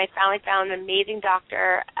long time. I finally found an amazing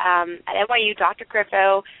doctor at NYU, Dr.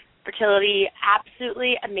 Griffo, fertility,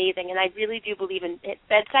 absolutely amazing. And I really do believe in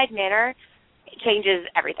bedside manner. It changes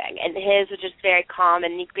everything, and his was just very calm,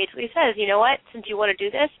 and he basically says, you know what, since you want to do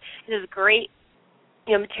this is great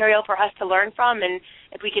material for us to learn from, and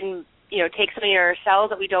if we can take some of your cells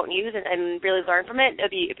that we don't use and really learn from it,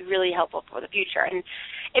 it'd be really helpful for the future. And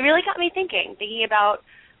it really got me thinking about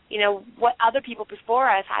what other people before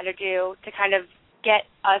us had to do to kind of get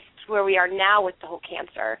us to where we are now with the whole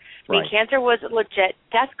cancer. I mean, cancer was a legit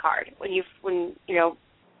death card when 15,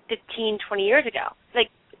 20 years ago. Like,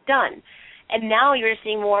 done. And now you're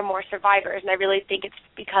seeing more and more survivors, and I really think it's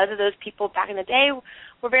because of those people back in the day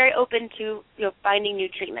were very open to finding new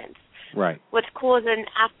treatments. Right. What's cool is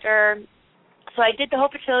so I did the whole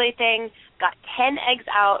fertility thing, got 10 eggs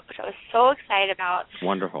out, which I was so excited about.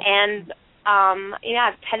 Wonderful. And I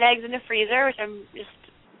have 10 eggs in the freezer, which I'm just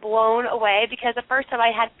blown away because the first time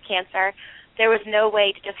I had cancer, there was no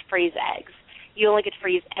way to just freeze eggs. You only could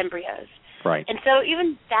freeze embryos. Right. And so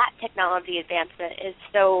even that technology advancement is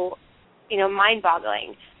so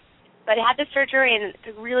mind-boggling. But I had the surgery, and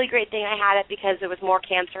it's a really great thing I had it because there was more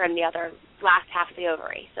cancer in the other last half of the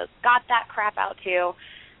ovary. So got that crap out too.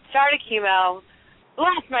 Started chemo,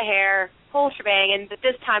 lost my hair, whole shebang. But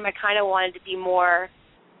this time I kind of wanted to be more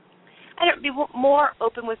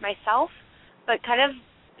open with myself. But kind of,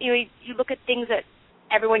 you look at things that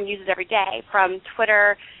everyone uses every day, from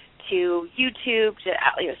Twitter to YouTube to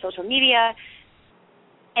social media.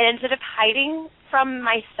 And instead of hiding from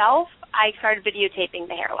myself, I started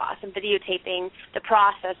videotaping the hair loss and videotaping the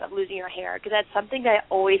process of losing your hair, because that's something that I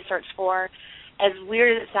always search for. As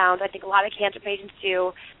weird as it sounds, I think a lot of cancer patients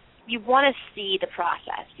do. You want to see the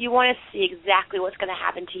process. You want to see exactly what's going to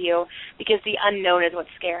happen to you, because the unknown is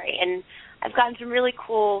what's scary. And I've gotten some really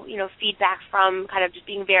cool, feedback from kind of just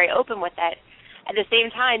being very open with it. At the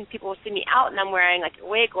same time, people will see me out and I'm wearing like a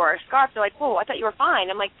wig or a scarf. They're like, whoa, I thought you were fine.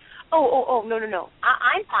 I'm like, oh, no.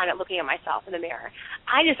 I'm fine at looking at myself in the mirror.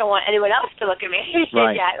 I just don't want anyone else to look at me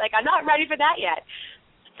yet. Like, I'm not ready for that yet.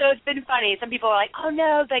 So it's been funny. Some people are like, oh,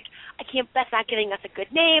 no, like, that's not getting us a good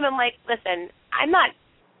name. I'm like, listen, I'm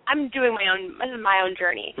doing this is my own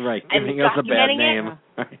journey. Right, giving us a bad name.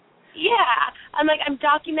 Yeah. I'm like, I'm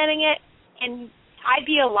documenting it, and I'd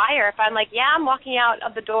be a liar if I'm like, yeah, I'm walking out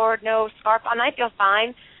of the door, no scarf on, I feel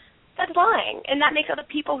fine. that's lying. And that makes other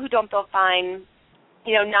people who don't feel fine,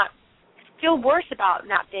 not feel worse about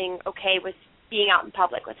not being okay with being out in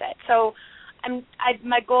public with it. So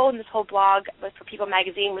my goal in this whole blog was for People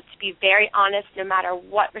Magazine was to be very honest no matter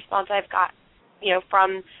what response I've got.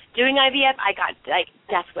 From doing IVF, I got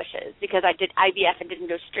death wishes because I did IVF and didn't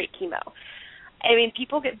go straight chemo. I mean,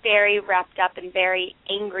 people get very wrapped up and very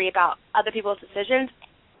angry about other people's decisions,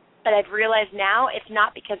 but I've realized now it's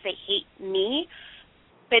not because they hate me,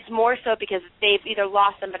 but it's more so because they've either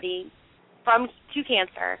lost somebody to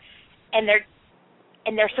cancer, and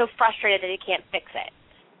they're so frustrated that they can't fix it.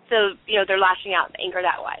 So, they're lashing out in anger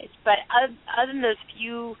that way. But other than those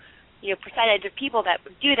few, percentage of people that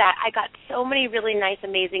would do that, I got so many really nice,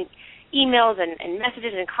 amazing emails and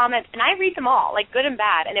messages and comments, and I read them all, good and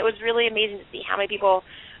bad, and it was really amazing to see how many people,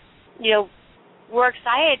 were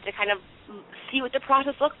excited to kind of see what the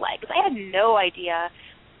process looked like, because I had no idea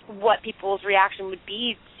what people's reaction would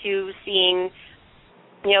be to seeing,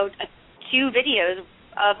 2 videos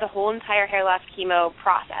of the whole entire hair loss chemo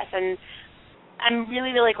process, and I'm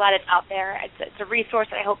really, really glad it's out there. It's a resource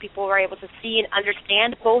that I hope people were able to see and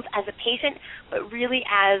understand, both as a patient, but really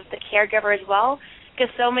as the caregiver as well, because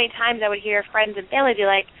so many times I would hear friends and family be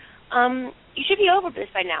like, you should be over this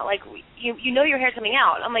by now. You know your hair's coming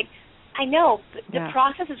out. I'm like, I know, but the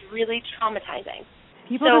process is really traumatizing.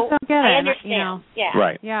 People just don't get it. I understand. Yeah.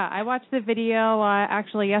 Right. Yeah, I watched the video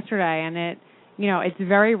actually yesterday, and it's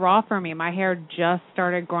very raw for me. My hair just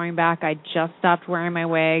started growing back. I just stopped wearing my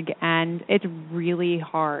wig, and it's really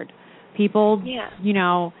hard. People,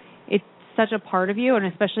 it's such a part of you, and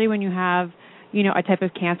especially when you have, a type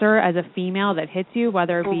of cancer as a female that hits you,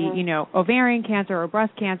 whether it be, ovarian cancer or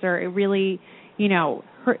breast cancer, it really,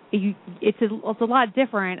 it's a lot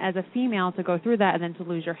different as a female to go through that and then to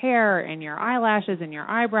lose your hair and your eyelashes and your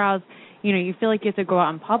eyebrows. You feel like you have to go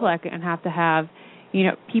out in public and have to have,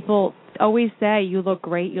 people always say you look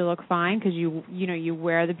great, you look fine, because you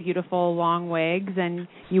wear the beautiful long wigs and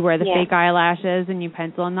you wear the fake eyelashes and you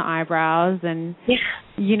pencil in the eyebrows and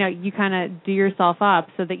you kind of do yourself up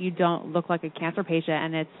so that you don't look like a cancer patient.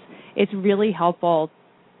 And it's really helpful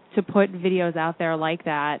to put videos out there like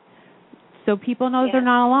that so people know that they're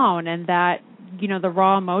not alone, and that the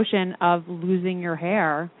raw emotion of losing your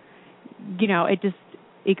hair,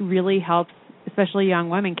 it really helps, especially young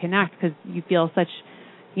women, connect, because you feel such,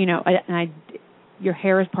 your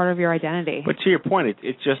hair is part of your identity. But to your point,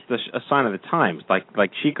 it's just a sign of the times.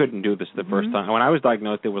 Like she couldn't do this the first time. When I was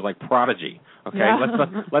diagnosed, it was like prodigy. Okay,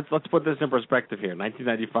 let's put this in perspective here.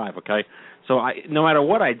 1995. Okay, so no matter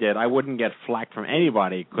what I did, I wouldn't get flack from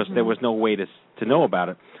anybody because there was no way to know about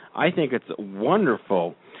it. I think it's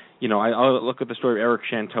wonderful. I look at the story of Eric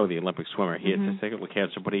Chanteau, the Olympic swimmer. He had testicular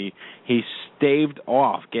cancer, but he staved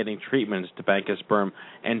off getting treatments to bank his sperm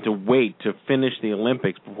and to wait to finish the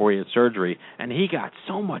Olympics before he had surgery, and he got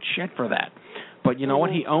so much shit for that. But you know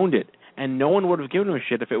what? He owned it, and no one would have given him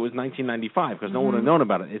shit if it was 1995 because no one would have known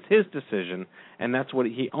about it. It's his decision, and that's what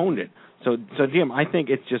he owned it. So Jim, I think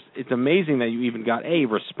it's amazing that you even got a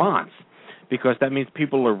response, because that means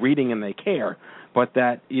people are reading and they care. But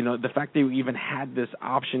that, the fact that you even had this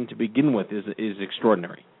option to begin with is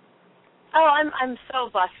extraordinary. Oh, I'm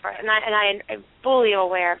so blessed for it, and I'm fully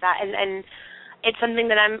aware of that, and it's something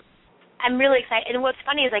that I'm really excited. And what's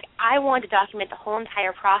funny is I wanted to document the whole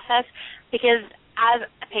entire process, because as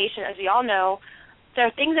a patient, as we all know, there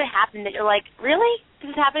are things that happen that you're like, really?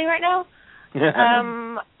 This is happening right now?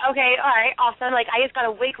 Okay, all right, awesome. I just got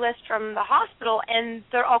a wait list from the hospital, and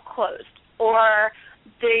they're all closed, or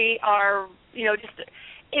they are.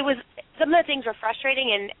 It was, some of the things were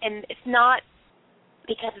frustrating, and it's not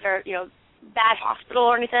because they're, bad hospital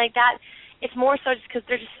or anything like that. It's more so just because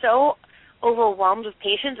they're just so overwhelmed with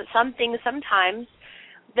patients that some things sometimes,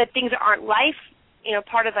 that things that aren't life,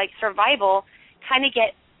 part of survival, kind of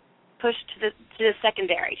get pushed to the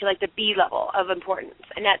secondary, to the B level of importance,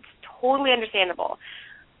 and that's totally understandable.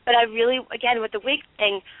 But I really, again, with the wig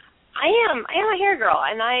thing, I am a hair girl,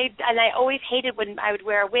 and I always hated when I would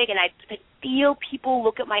wear a wig and I could feel people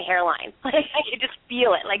look at my hairline. I could just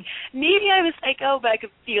feel it. Maybe I was psycho, but I could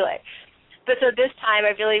feel it. But so this time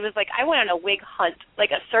I really was I went on a wig hunt,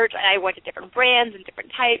 a search, and I went to different brands and different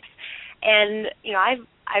types. And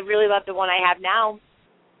I really love the one I have now,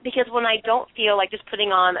 because when I don't feel like just putting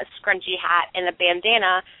on a scrunchy hat and a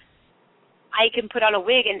bandana, I can put on a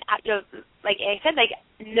wig and like I said,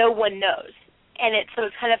 no one knows. And it's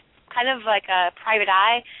kind of like a private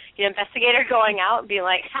eye, investigator going out and being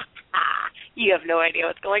like, you have no idea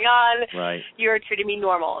what's going on. Right. You're treating me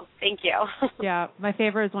normal. Thank you. Yeah, my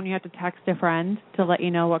favorite is when you have to text a friend to let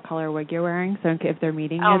you know what color wig you're wearing, so if they're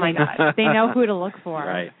meeting you, my God. they know who to look for.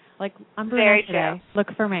 Right. Like, I'm Very brunette today. true.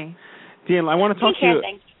 Look for me. DIEM, I want to talk to you.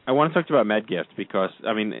 Thanks. I want to talk to you about MedGift because,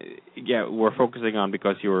 I mean, yeah, we're focusing on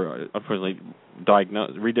because you were unfortunately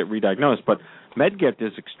re-diagnosed, but MedGift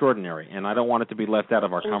is extraordinary, and I don't want it to be left out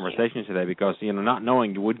of our conversation today because, not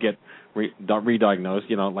knowing you would get re-diagnosed,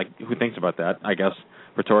 like, who thinks about that, I guess,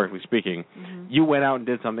 rhetorically speaking. Mm-hmm. You went out and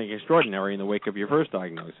did something extraordinary in the wake of your first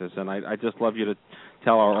diagnosis, and I just love you to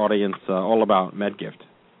tell our audience all about MedGift.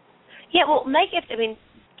 Yeah, well, MedGift, I mean,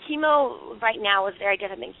 chemo right now is very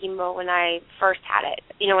different than chemo when I first had it.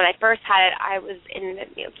 When I first had it, I was in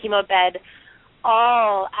the chemo bed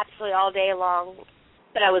absolutely all day long,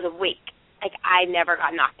 but I was awake. Like, I never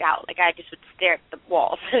got knocked out. Like, I just would stare at the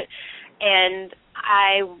walls. And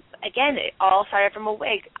it all started from a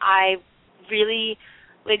wig.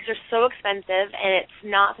 Wigs are so expensive, and it's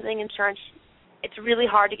not something it's really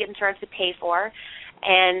hard to get insurance to pay for.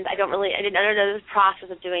 And I didn't know the process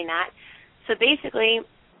of doing that. So basically,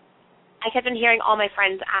 I kept on hearing all my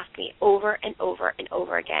friends ask me over and over and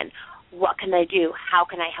over again, what can I do? How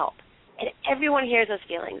can I help? And everyone hears those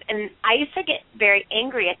feelings. And I used to get very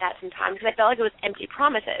angry at that sometimes because I felt like it was empty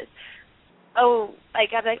promises. I'd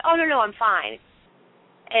be like, oh, no, I'm fine.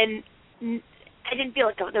 And I didn't feel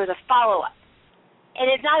like there was a follow-up. And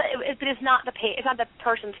it's not the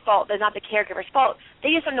person's fault. It's not the caregiver's fault.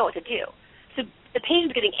 They just don't know what to do. So the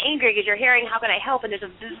patient's getting angry because you're hearing, how can I help? And there's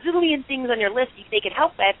a bazillion things on your list they can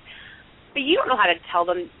help with. But you don't know how to tell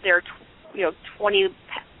them their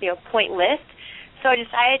 20-point list. So I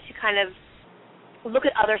decided to kind of look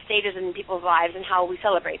at other stages in people's lives and how we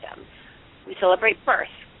celebrate them. We celebrate birth.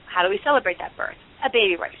 How do we celebrate that birth? A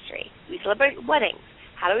baby registry. We celebrate weddings.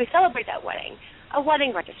 How do we celebrate that wedding? A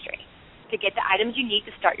wedding registry to get the items you need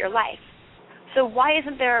to start your life. So why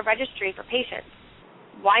isn't there a registry for patients?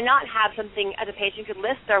 Why not have something as a patient could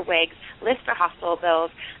list their wigs, list their hospital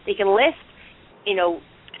bills? They can list, can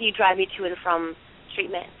you drive me to and from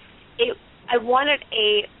treatment? I wanted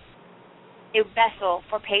a vessel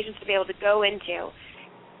for patients to be able to go into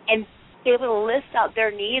and be able to list out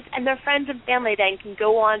their needs, and their friends and family then can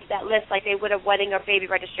go on to that list like they would a wedding or baby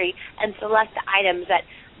registry and select the items that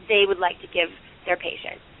they would like to give their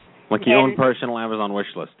patient. Like your own personal Amazon wish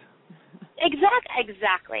list.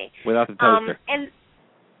 Exactly. Without the toaster.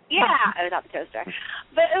 Without the toaster.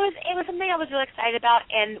 But it was something I was really excited about,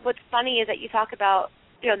 and what's funny is that you talk about,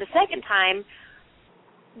 the second time,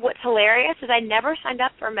 what's hilarious is I never signed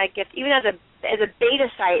up for MedGift, even as a beta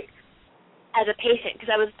site, as a patient, because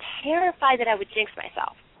I was terrified that I would jinx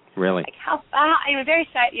myself. Really? Like I'm very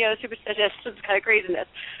superstitious, it's kind of craziness.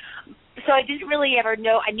 So I didn't really ever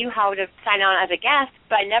know. I knew how to sign on as a guest,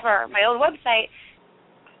 but my own website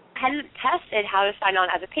hadn't tested how to sign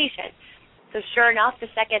on as a patient. So sure enough,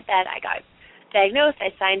 the second that I got diagnosed,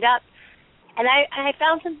 I signed up, and I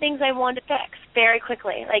found some things I wanted to fix very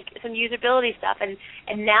quickly, like some usability stuff. And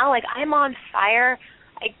now, like, I'm on fire.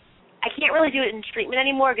 I can't really do it in treatment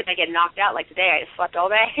anymore because I get knocked out. Like today, I just slept all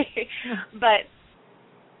day. But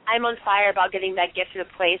I'm on fire about getting MedGift to a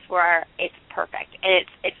place where it's perfect, and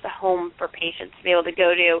it's the home for patients to be able to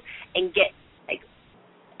go to and get like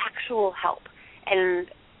actual help.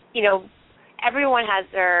 And everyone has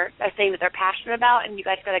their thing that they're passionate about, and you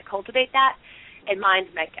guys got to cultivate that. And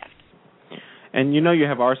mine's MedGift. And you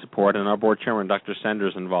have our support, and our board chairman, Dr.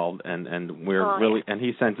 Sender's involved, and we're really, and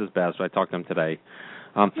he sends his best. So I talked to him today.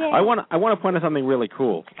 I want to point out something really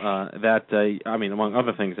cool that among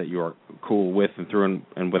other things that you are cool with and through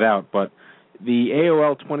and without, but the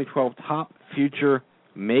AOL 2012 Top Future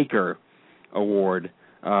Maker Award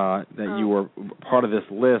that you were part of this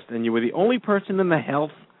list, and you were the only person in the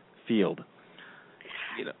health field.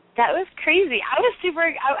 That was crazy. I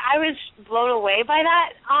was blown away by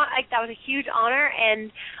that. That was a huge honor.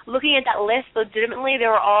 And looking at that list, legitimately,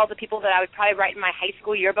 there were all the people that I would probably write in my high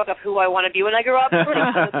school yearbook of who I want to be when I grow up. I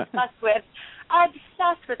was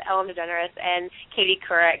obsessed with Ellen DeGeneres and Katie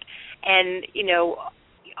Couric, and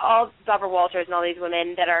all Barbara Walters and all these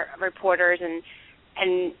women that are reporters. And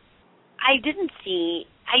I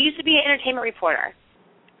used to be an entertainment reporter.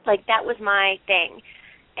 Like, that was my thing.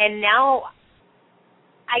 And now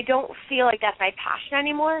I don't feel like that's my passion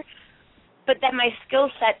anymore, but that my skill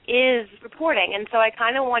set is reporting. And so I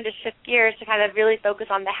kind of wanted to shift gears to kind of really focus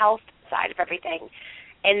on the health side of everything.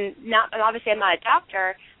 And obviously I'm not a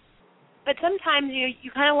doctor, but sometimes you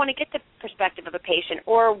kind of want to get the perspective of a patient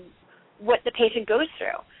or what the patient goes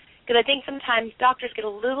through. Because I think sometimes doctors get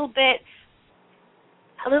a little bit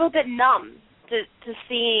numb to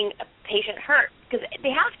seeing a patient hurt, because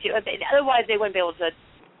they have to. Otherwise they wouldn't be able to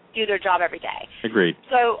do their job every day. Agreed.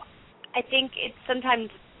 So I think it's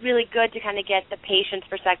sometimes really good to kind of get the patient's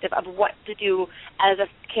perspective of what to do as a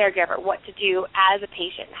caregiver, what to do as a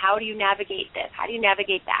patient. How do you navigate this? How do you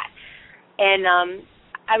navigate that? And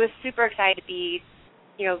I was super excited to be,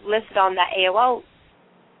 listed on that AOL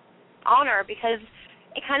honor because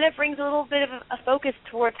it kind of brings a little bit of a focus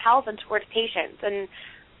towards health and towards patients, and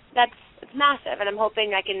it's massive. And I'm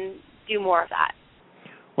hoping I can do more of that.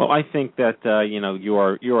 Well, I think that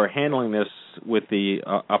you are handling this with the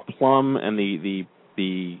aplomb and the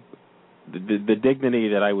dignity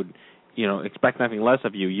that I would expect nothing less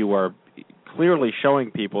of you. You are clearly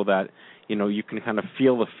showing people that you can kind of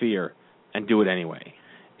feel the fear and do it anyway.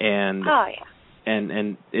 And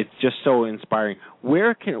and it's just so inspiring.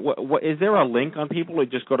 Where what is there a link on people, or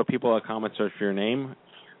just go to people.com and search for your name?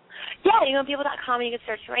 Yeah, people.com, you can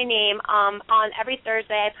search for my name. On every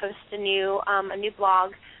Thursday, I post a new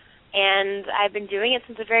blog, and I've been doing it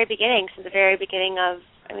since the very beginning of,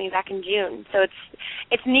 back in June. So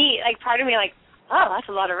it's neat. Like, part of me, like, oh, that's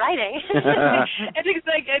a lot of writing. It's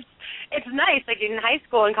nice. Like, in high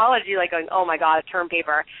school and college, you're like going, oh my God, a term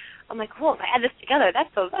paper. I'm like, cool. If I add this together, that's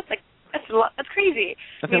crazy.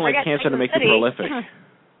 Nothing like cancer to make you prolific.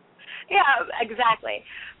 Yeah, exactly.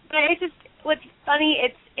 But it's just, what's funny,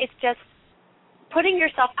 it's just putting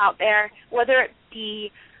yourself out there, whether it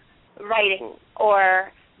be writing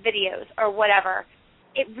or videos or whatever.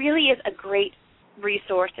 It really is a great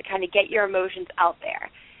resource to kind of get your emotions out there.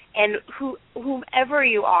 And whomever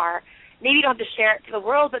you are, maybe you don't have to share it to the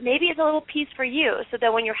world, but maybe it's a little piece for you, so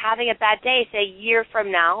that when you're having a bad day, say a year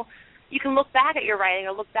from now, you can look back at your writing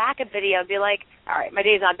or look back at video and be like, all right, my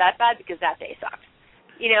day's not that bad because that day sucked.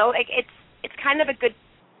 It's kind of a good,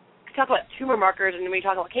 talk about tumor markers, and when you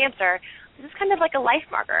talk about cancer, this is kind of like a life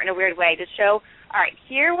marker in a weird way to show, all right,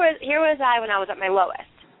 here was I when I was at my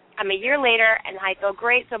lowest. I'm a year later, and I feel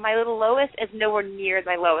great, so my little lowest is nowhere near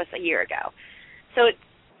my lowest a year ago. So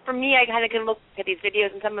for me, I kind of can look at these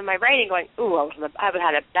videos and some of my writing going, ooh, I haven't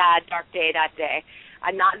had a bad, dark day that day.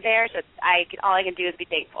 I'm not there, so all I can do is be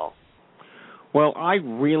thankful. Well, I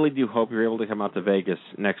really do hope you're able to come out to Vegas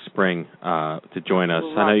next spring to join us.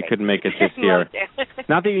 I know you couldn't make it this year.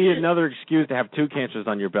 Not that you need another excuse to have two cancers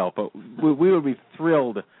on your belt, but we would be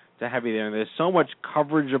thrilled to have you there. And there's so much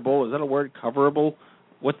coverageable. Is that a word? Coverable?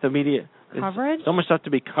 What's the media? Coverage? So much stuff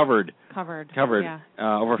to be covered. Covered. Yeah.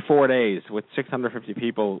 Over 4 days with 650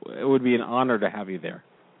 people. It would be an honor to have you there.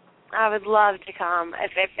 I would love to come.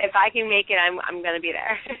 If I can make it, I'm going to be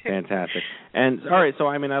there. Fantastic. And all right, so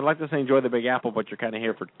I'd like to say enjoy the Big Apple, but you're kind of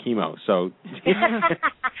here for chemo, so.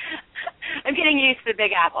 I'm getting used to the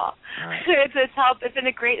Big Apple. Right. It's helped. It's been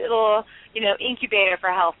a great little incubator for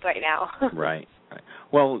health right now. Right.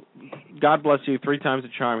 Well, God bless you. 3 times the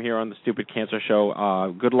charm here on the Stupid Cancer Show.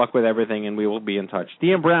 Good luck with everything, and we will be in touch.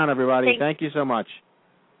 DIEM Brown, everybody. Thank you so much.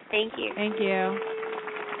 Thank you. Thank you.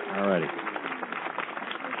 All righty.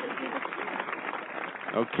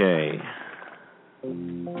 Okay.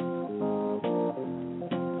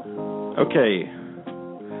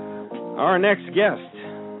 Our next guest.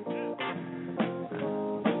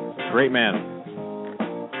 Great man.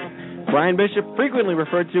 Bryan Bishop, frequently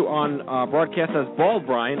referred to on broadcast as Bald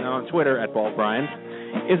Bryan, and on Twitter at Bald Bryan,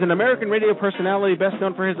 is an American radio personality best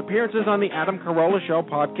known for his appearances on the Adam Carolla Show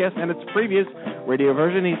podcast and its previous radio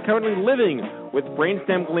version. He's currently living with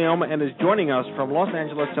brainstem glioma and is joining us from Los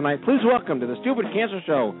Angeles tonight. Please welcome to the Stupid Cancer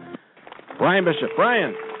Show, Bryan Bishop.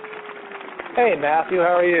 Bryan. Hey, Matthew.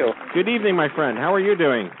 How are you? Good evening, my friend. How are you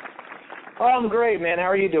doing? Oh, I'm great, man. How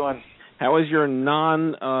are you doing? How is your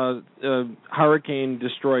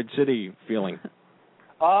non-hurricane-destroyed city feeling?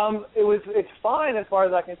 It's fine as far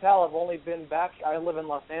as I can tell. I've only been back. I live in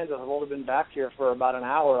Los Angeles. I've only been back here for about an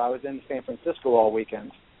hour. I was in San Francisco all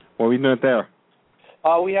weekend. What were you doing there?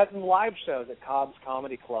 We had some live shows at Cobb's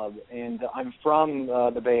Comedy Club, and I'm from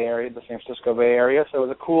the Bay Area, the San Francisco Bay Area. So it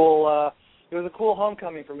was a cool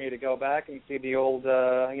homecoming for me to go back and see the old,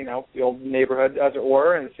 the old neighborhood, as it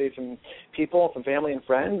were, and see some people, some family and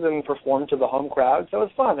friends, and perform to the home crowd. So it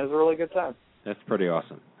was fun. It was a really good time. That's pretty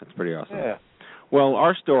awesome. Yeah. Well,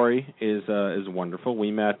 our story is wonderful.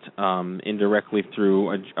 We met indirectly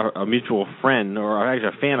through a mutual friend, or actually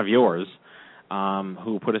a fan of yours,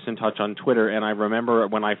 who put us in touch on Twitter. And I remember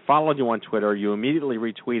when I followed you on Twitter, you immediately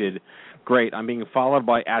retweeted, "Great, I'm being followed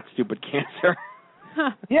by @StupidCancer."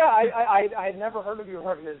 Yeah, I had never heard of your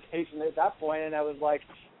organization at that point, and I was like,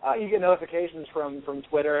 you get notifications from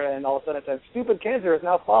Twitter, and all of a sudden it says, "Stupid Cancer is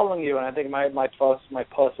now following you," and I think my post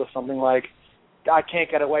was something like, "I can't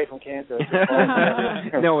get away from cancer."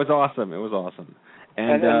 No, it was awesome.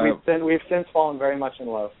 And we've since fallen very much in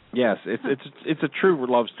love. Yes, it's a true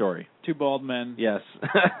love story. Two bald men. Yes,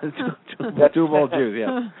 two bald Jews.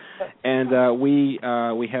 Yes, and we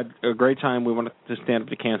had a great time. We wanted to stand up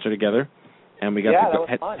to cancer together, and we got to go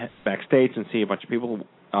backstage and see a bunch of people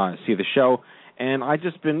see the show. And I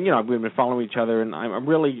just been, we've been following each other, and I'm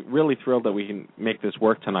really, really thrilled that we can make this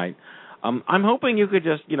work tonight. I'm hoping you could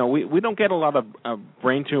just, we don't get a lot of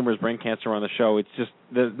brain tumors, brain cancer on the show. It's just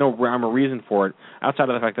there's no rhyme or reason for it outside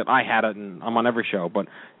of the fact that I had it and I'm on every show. But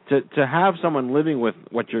to have someone living with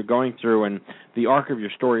what you're going through and the arc of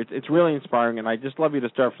your story, it's really inspiring. And I just love you to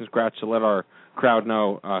start from scratch to let our crowd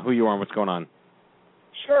know who you are and what's going on.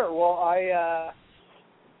 Sure. Well,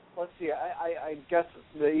 let's see. I guess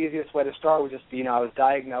the easiest way to start would just be, I was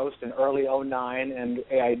diagnosed in early '09, and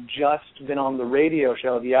I had just been on the radio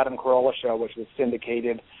show, the Carolla show, which was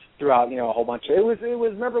syndicated throughout, a whole bunch of. It was.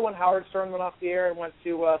 Remember when Howard Stern went off the air and went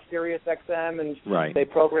to Sirius XM, and they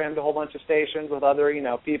programmed a whole bunch of stations with other,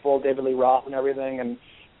 people, David Lee Roth and everything, and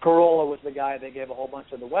Carolla was the guy they gave a whole bunch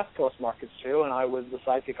of the West Coast markets to, and I was the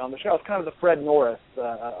sidekick on the show. It's kind of the Fred Norris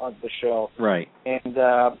of the show. Right. And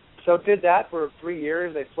so did that for 3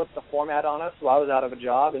 years. They flipped the format on us, so I was out of a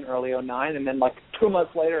job in early '09, and then 2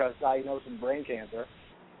 months later I was diagnosed with brain cancer.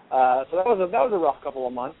 So that was a rough couple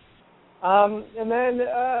of months. And then,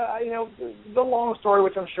 the long story,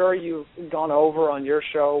 which I'm sure you've gone over on your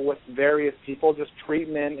show with various people, just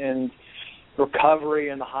treatment and recovery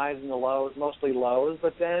and the highs and the lows, mostly lows.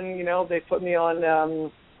 But then, they put me on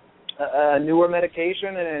a newer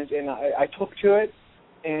medication, and I took to it.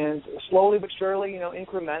 And slowly but surely,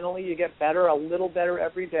 incrementally, you get better, a little better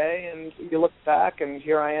every day. And you look back, and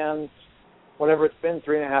here I am, whatever it's been,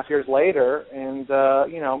 3.5 years later, and,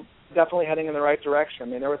 definitely heading in the right direction. I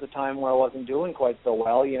mean, there was a time where I wasn't doing quite so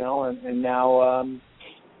well, and now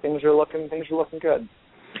things are looking good.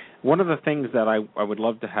 One of the things that I would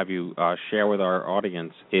love to have you share with our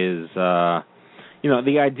audience is, the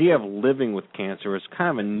idea of living with cancer is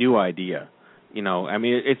kind of a new idea.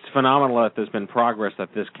 It's phenomenal that there's been progress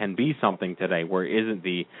that this can be something today where it isn't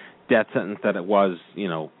the death sentence that it was,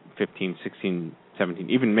 15, 16, 17,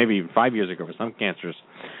 even 5 years ago for some cancers.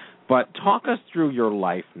 But talk us through your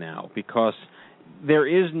life now, because there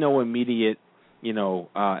is no immediate,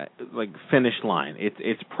 finish line.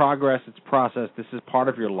 It's progress, it's process. This is part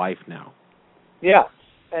of your life now. Yeah.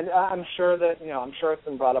 And I'm sure that, I'm sure it's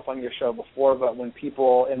been brought up on your show before, but when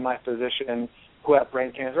people in my position who have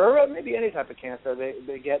brain cancer, or maybe any type of cancer,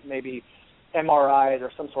 they get maybe MRIs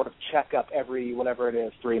or some sort of checkup every, whatever it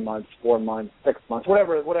is, 3 months, 4 months, 6 months,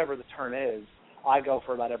 whatever the term is. I go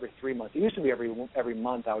for about every 3 months. It used to be every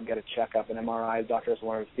month I would get a checkup, an MRI. Doctors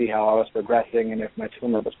wanted to see how I was progressing and if my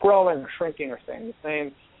tumor was growing or shrinking or staying the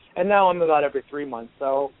same. And now I'm about every 3 months.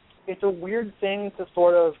 So it's a weird thing to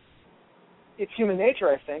sort of, it's human nature,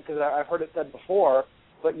 I think, because I've heard it said before,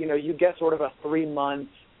 but, you get sort of a 3-month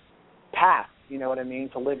path, you know what I mean,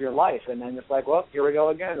 to live your life. And then it's like, well, here we go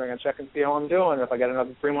again. We're going to check and see how I'm doing. If I get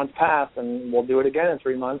another 3 months pass, and we'll do it again in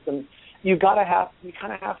 3 months. And you kind of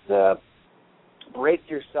have to break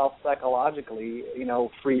yourself psychologically,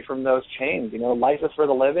 free from those chains. Life is for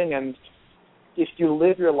the living, and if you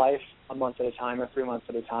live your life a month at a time or 3 months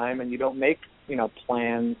at a time, and you don't make,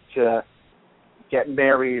 plans to get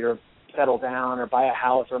married or settle down or buy a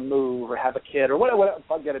house or move or have a kid or whatever,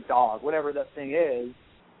 get a dog, whatever that thing is,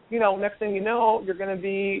 next thing you know, you're going to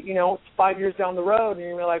be, 5 years down the road, and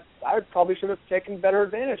you're going to be like, I probably should have taken better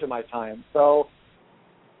advantage of my time. So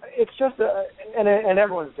it's just, and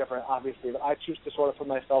everyone's different, obviously, but I choose to sort of put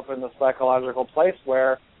myself in the psychological place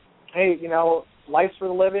where, hey, life's for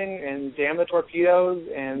the living, and damn the torpedoes,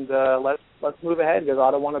 and let's move ahead, because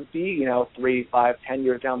I don't want to be, 3, 5, 10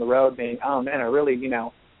 years down the road being, oh man, I really,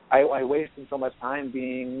 I wasted so much time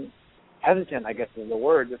being hesitant, I guess is the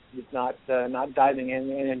word, just not diving in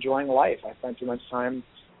and enjoying life. I spent too much time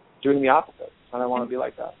doing the opposite. I don't want to be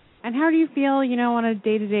like that. And how do you feel, on a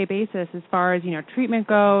day-to-day basis as far as, treatment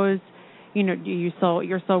goes? You're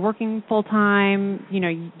still working full-time.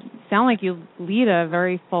 You sound like you lead a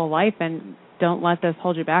very full life and don't let this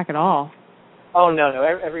hold you back at all. Oh, no.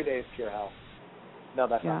 Every day is pure hell. No,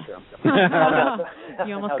 that's not true.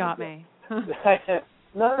 You almost got me.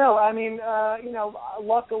 No. I mean,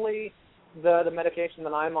 luckily the medication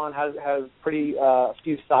that I'm on has pretty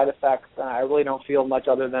few side effects. I really don't feel much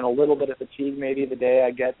other than a little bit of fatigue maybe the day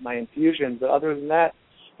I get my infusions. But other than that,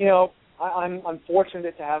 I'm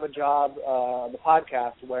fortunate to have a job, the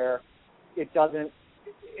podcast, where it's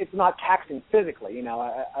not taxing physically.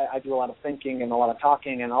 I do a lot of thinking and a lot of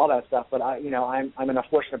talking and all that stuff. But I'm in a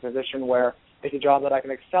fortunate position where it's a job that I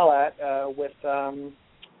can excel at with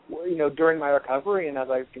during my recovery and as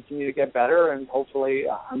I continue to get better, and hopefully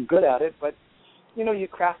I'm good at it. But you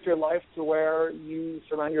craft your life to where you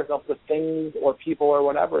surround yourself with things or people or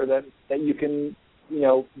whatever that you can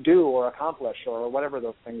do or accomplish or whatever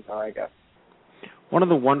those things are, I guess. One of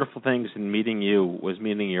the wonderful things in meeting you was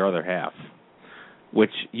meeting your other half,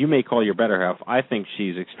 which you may call your better half. I think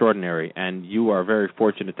she's extraordinary, and you are very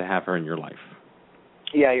fortunate to have her in your life.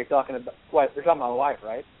 Yeah, you're talking about my wife,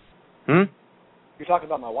 right? You're talking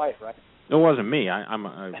about my wife, right? It wasn't me. I'm.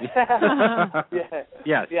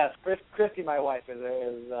 Yes. Yes. Christy, my wife, is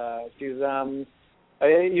she's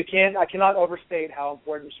I cannot overstate how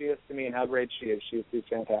important she is to me and how great she is. She's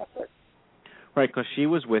fantastic. Right, because she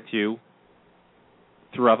was with you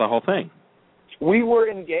throughout the whole thing. We were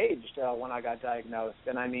engaged when I got diagnosed,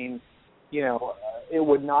 and I mean, it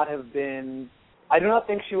would not have been. I do not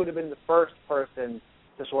think she would have been the first person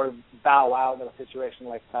to sort of bow out in a situation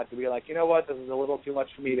like that, to be like, you know what, this is a little too much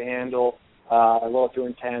for me to handle, a little too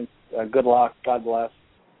intense. Good luck, God bless.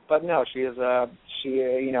 But no, she's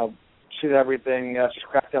everything she's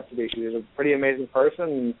cracked up to be. She's a pretty amazing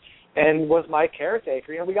person and was my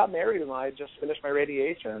caretaker. We got married when I just finished my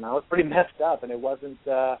radiation, and I was pretty messed up, and it wasn't.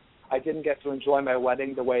 I didn't get to enjoy my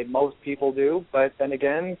wedding the way most people do, but then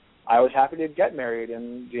again, I was happy to get married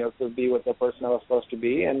and to be with the person I was supposed to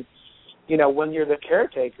be. And when you're the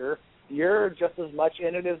caretaker, you're just as much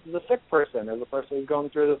in it as the sick person, as the person who's going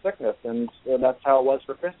through the sickness. And so that's how it was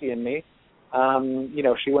for Christy and me.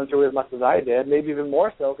 She went through as much as I did, maybe even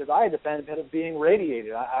more so, because I had the benefit of being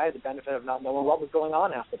radiated. I had the benefit of not knowing what was going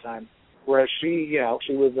on half the time, whereas she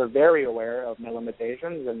was very aware of my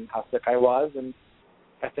limitations and how sick I was. And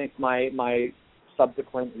I think my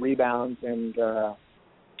subsequent rebound and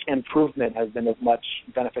improvement has been as much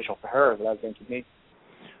beneficial for her as it has been to me.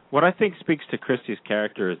 What I think speaks to Christy's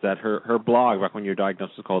character is that her blog, back when you were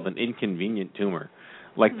diagnosed, was called An Inconvenient Tumor.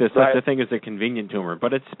 Like there's such a thing as a convenient tumor.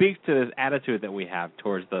 But it speaks to this attitude that we have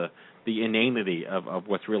towards the inanity of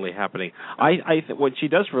what's really happening. What she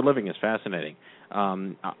does for a living is fascinating.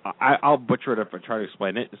 I'll butcher it if I try to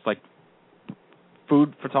explain it. It's like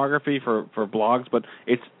food photography for blogs, but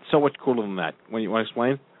it's so much cooler than that. You want to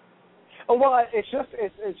explain? Oh, well, it's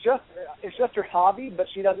just her hobby, but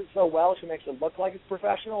she does it so well. She makes it look like it's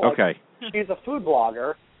professional. Okay. She's a food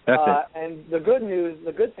blogger. That's it. And the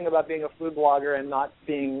good thing about being a food blogger and not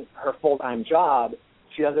being her full-time job,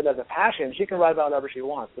 she does it as a passion. She can write about whatever she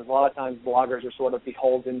wants, because a lot of times bloggers are sort of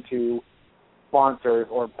beholden to sponsors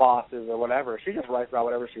or bosses or whatever. She just writes about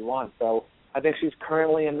whatever she wants. So I think she's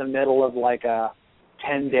currently in the middle of like a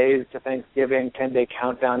 10 days to Thanksgiving, 10-day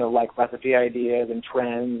countdown of like recipe ideas and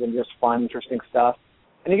trends and just fun, interesting stuff.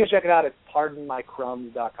 And you can check it out at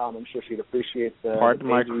pardonmycrumbs.com. I'm sure she'd appreciate the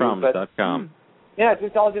pardonmycrumbs.com. Yeah,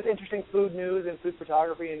 it's all just interesting food news and food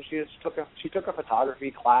photography, and she took a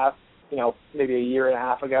photography class, maybe a year and a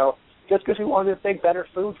half ago, just because she wanted to take better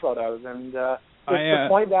food photos. And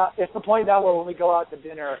it's the point now where when we go out to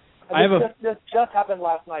dinner, this just happened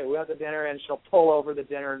last night. We went to dinner, and she'll pull over the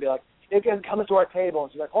dinner and be like, "It can come to our table,"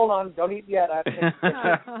 and she's like, "Hold on, don't eat yet. I have to take a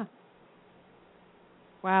picture."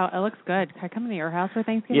 Wow, it looks good. Can I come to your house for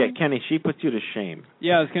Thanksgiving? Yeah, Kenny, she puts you to shame.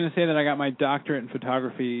 Yeah, I was going to say that I got my doctorate in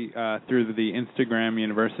photography through the Instagram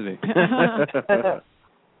University.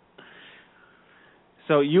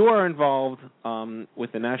 So you are involved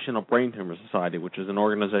with the National Brain Tumor Society, which is an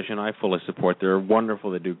organization I fully support. They're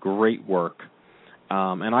wonderful. They do great work.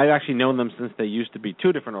 And I've actually known them since they used to be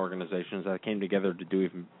two different organizations that came together to do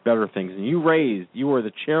even better things. And you were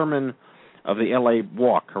the chairman of the LA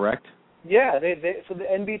Walk, correct? Yeah, so the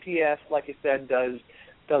NBTS, like you said, does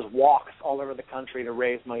walks all over the country to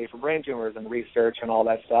raise money for brain tumors and research and all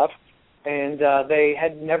that stuff. And they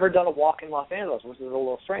had never done a walk in Los Angeles, which is a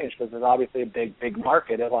little strange because there's obviously a big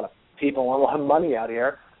market. There's a lot of people and a lot of money out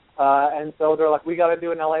here. And so they're like, we got to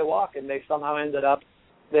do an LA walk. And they somehow ended up,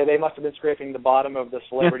 they must have been scraping the bottom of the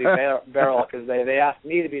celebrity barrel because they asked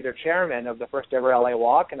me to be their chairman of the first ever LA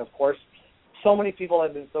walk. And, of course, so many people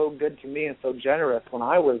have been so good to me and so generous when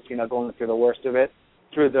I was, going through the worst of it,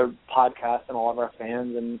 through the podcast, and all of our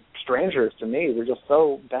fans and strangers to me were just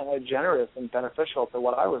so generous and beneficial to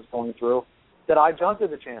what I was going through that I jumped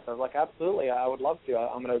at the chance. I was like, absolutely, I would love to.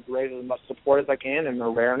 I'm going to raise as much support as I can and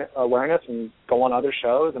awareness and go on other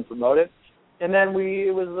shows and promote it. And then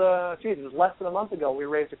it was less than a month ago, we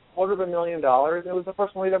raised $250,000. It was the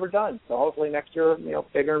first one we'd ever done. So hopefully next year,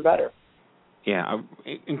 bigger and better. Yeah,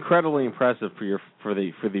 incredibly impressive for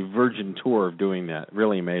the Virgin tour of doing that.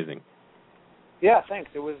 Really amazing. Yeah,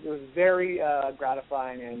 thanks. It was very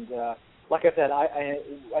gratifying, and like I said, I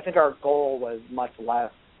think our goal was much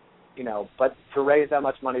less but to raise that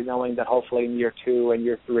much money knowing that hopefully in year 2 and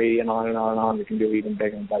year 3 and on and on and on, we can do even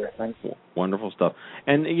bigger and better things. Wonderful stuff.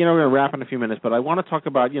 And, we're going to wrap in a few minutes, but I want to talk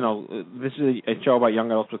about, this is a show about young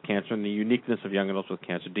adults with cancer and the uniqueness of young adults with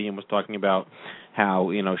cancer. DIEM was talking about how,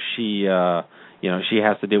 she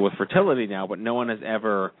has to deal with fertility now, but no one has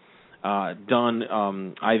ever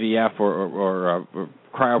done IVF or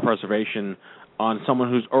cryopreservation on someone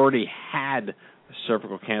who's already had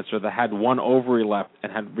cervical cancer, that had one ovary left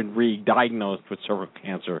and had been re-diagnosed with cervical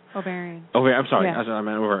cancer. Ovarian. I'm sorry. Yeah. I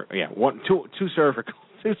meant two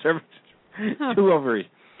cervicals, two ovaries,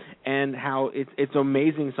 and how it's an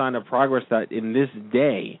amazing sign of progress that in this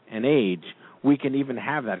day and age we can even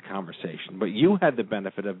have that conversation. But you had the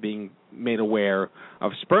benefit of being made aware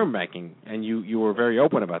of sperm banking, and you were very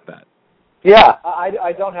open about that. Yeah,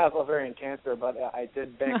 I don't have ovarian cancer, but I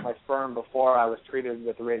did bank my sperm before I was treated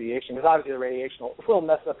with the radiation, because obviously the radiation will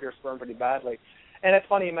mess up your sperm pretty badly. And it's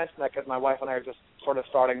funny you mentioned that, because my wife and I are just sort of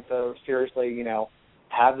starting to seriously,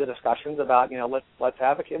 have the discussions about, let's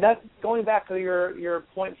have a kid. And that's going back to your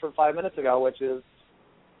point from 5 minutes ago, which is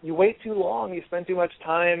you wait too long, you spend too much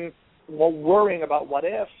time worrying about what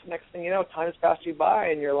if. Next thing you know, time's passed you by,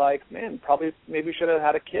 and you're like, man, maybe should have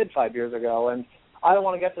had a kid 5 years ago. And I don't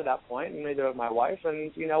want to get to that point, and neither of my wife.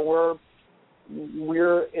 And we're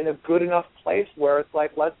in a good enough place where it's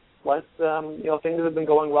like let's things have been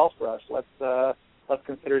going well for us. Let's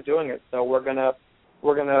consider doing it. So we're gonna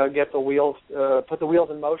get the wheels, put the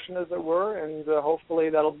wheels in motion, as it were, and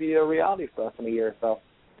hopefully that'll be a reality for us in a year or so.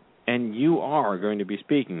 And you are going to be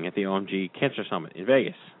speaking at the OMG Cancer Summit in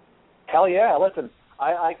Vegas. Hell yeah! Listen,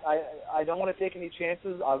 I don't want to take any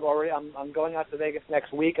chances. I'm going out to Vegas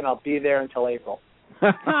next week, and I'll be there until April.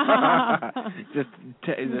 just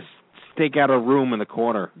stake out a room in the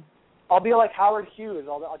corner. I'll be like Howard Hughes.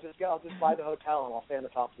 I'll just buy the hotel and I'll stay on the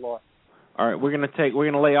top floor. All right, we're gonna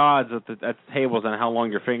lay odds at the tables on how long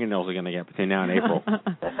your fingernails are gonna get between now and April.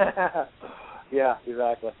 Yeah,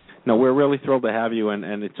 exactly. No, we're really thrilled to have you,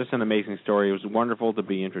 and it's just an amazing story. It was wonderful to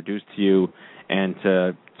be introduced to you and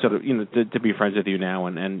to sort of to be friends with you now.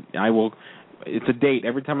 And I will. It's a date.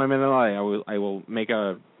 Every time I'm in LA, I will make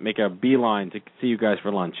a beeline to see you guys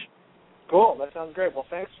for lunch. Cool. That sounds great. Well,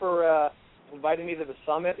 thanks for inviting me to the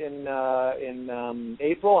summit in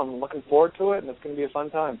April. I'm looking forward to it, and it's going to be a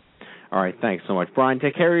fun time. All right. Thanks so much, Brian.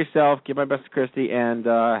 Take care of yourself. Give my best to Christy, and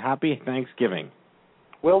happy Thanksgiving.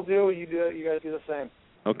 Will do. You guys do the same.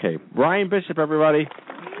 Okay. Brian Bishop, everybody.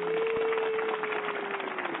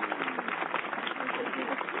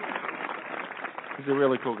 He's a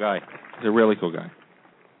really cool guy.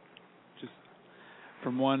 Just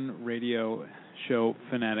from one radio show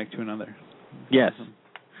fanatic to another. Yes.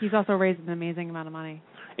 He's also raised an amazing amount of money.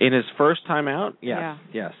 In his first time out? Yes.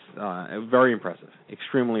 Yeah. Yes. Very impressive.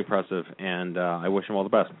 Extremely impressive. And I wish him all the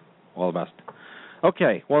best. All the best.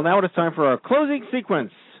 Okay. Well, now it is time for our closing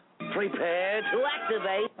sequence. Prepare to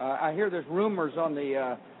activate. I hear there's rumors on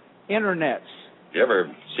the internets. You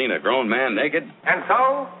ever seen a grown man naked? And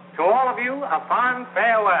so, to all of you, a fond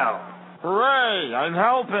farewell. Hooray, I'm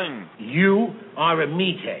helping. You are a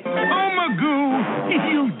meathead. Oh, Magoo,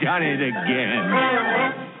 you've done it again.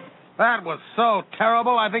 That was so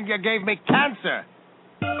terrible, I think you gave me cancer.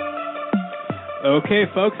 Okay,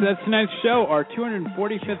 folks, that's tonight's show, our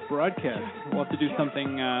 245th broadcast. We'll have to do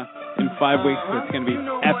something in 5 weeks that's going to be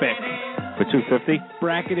epic. For 250?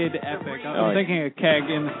 Bracketed epic. I'm thinking a keg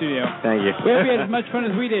in the studio. Thank you. We hope you had as much fun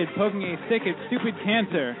as we did poking a stick at stupid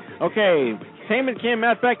cancer. Okay, Tame and Kim,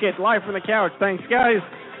 Matt Beckett, live from the couch. Thanks, guys.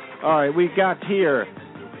 All right, we got here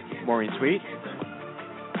Maureen Sweet,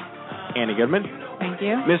 Annie Goodman. Thank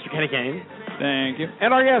you. Mr. Kenny Kane. Thank you.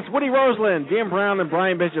 And our guests, Woody Roseland, Dan Brown, and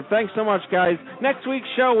Brian Bishop. Thanks so much, guys. Next week's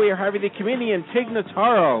show, we are having the comedian Tig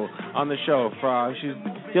Notaro on the show. She's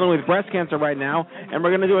dealing with breast cancer right now. And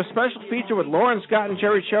we're going to do a special feature with Lauren Scott and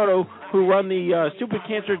Cherry Chodo, who run the Stupid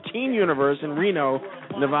Cancer Teen Universe in Reno,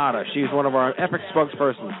 Nevada. She's one of our epic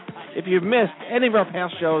spokespersons. If you've missed any of our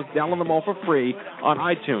past shows, download them all for free on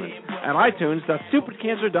iTunes at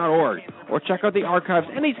itunes.stupidcancer.org, or check out the archives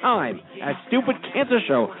anytime at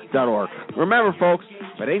stupidcancershow.org. Remember, folks,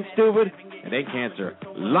 if it ain't stupid, it ain't cancer.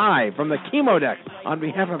 Live from the chemo deck on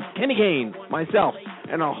behalf of Kenny Kane, myself,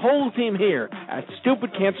 and our whole team here at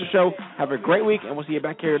Stupid Cancer Show. Have a great week, and we'll see you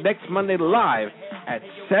back here next Monday live at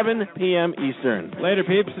 7 p.m. Eastern. Later,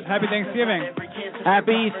 peeps. Happy Thanksgiving.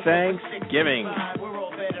 Happy Thanksgiving.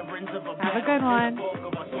 Have a good one.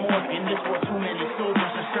 In this world, too many soldiers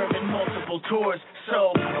are serving multiple tours.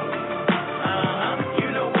 So,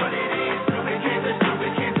 you know what it is. Stupid cancer,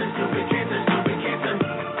 stupid cancer, stupid cancer, stupid cancer.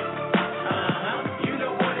 You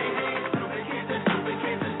know what it is. Stupid cancer, stupid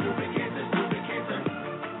cancer, stupid cancer, stupid cancer.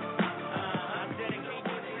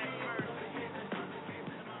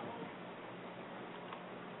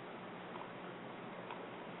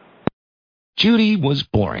 Judy was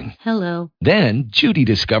boring. Hello. Then Judy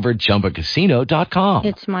discovered ChumbaCasino.com.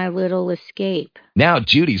 It's my little escape. Now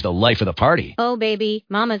Judy's the life of the party. Oh, baby,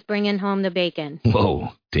 mama's bringing home the bacon. Whoa,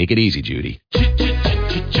 take it easy, Judy.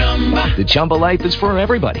 The Chumba life is for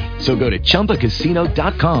everybody. So go to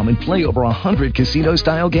ChumbaCasino.com and play over 100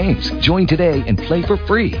 casino-style games. Join today and play for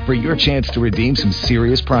free for your chance to redeem some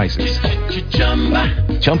serious prizes.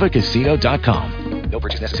 ChumbaCasino.com. No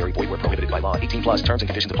purchase necessary. Void where prohibited by law. 18 plus terms and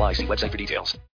conditions apply. See website for details.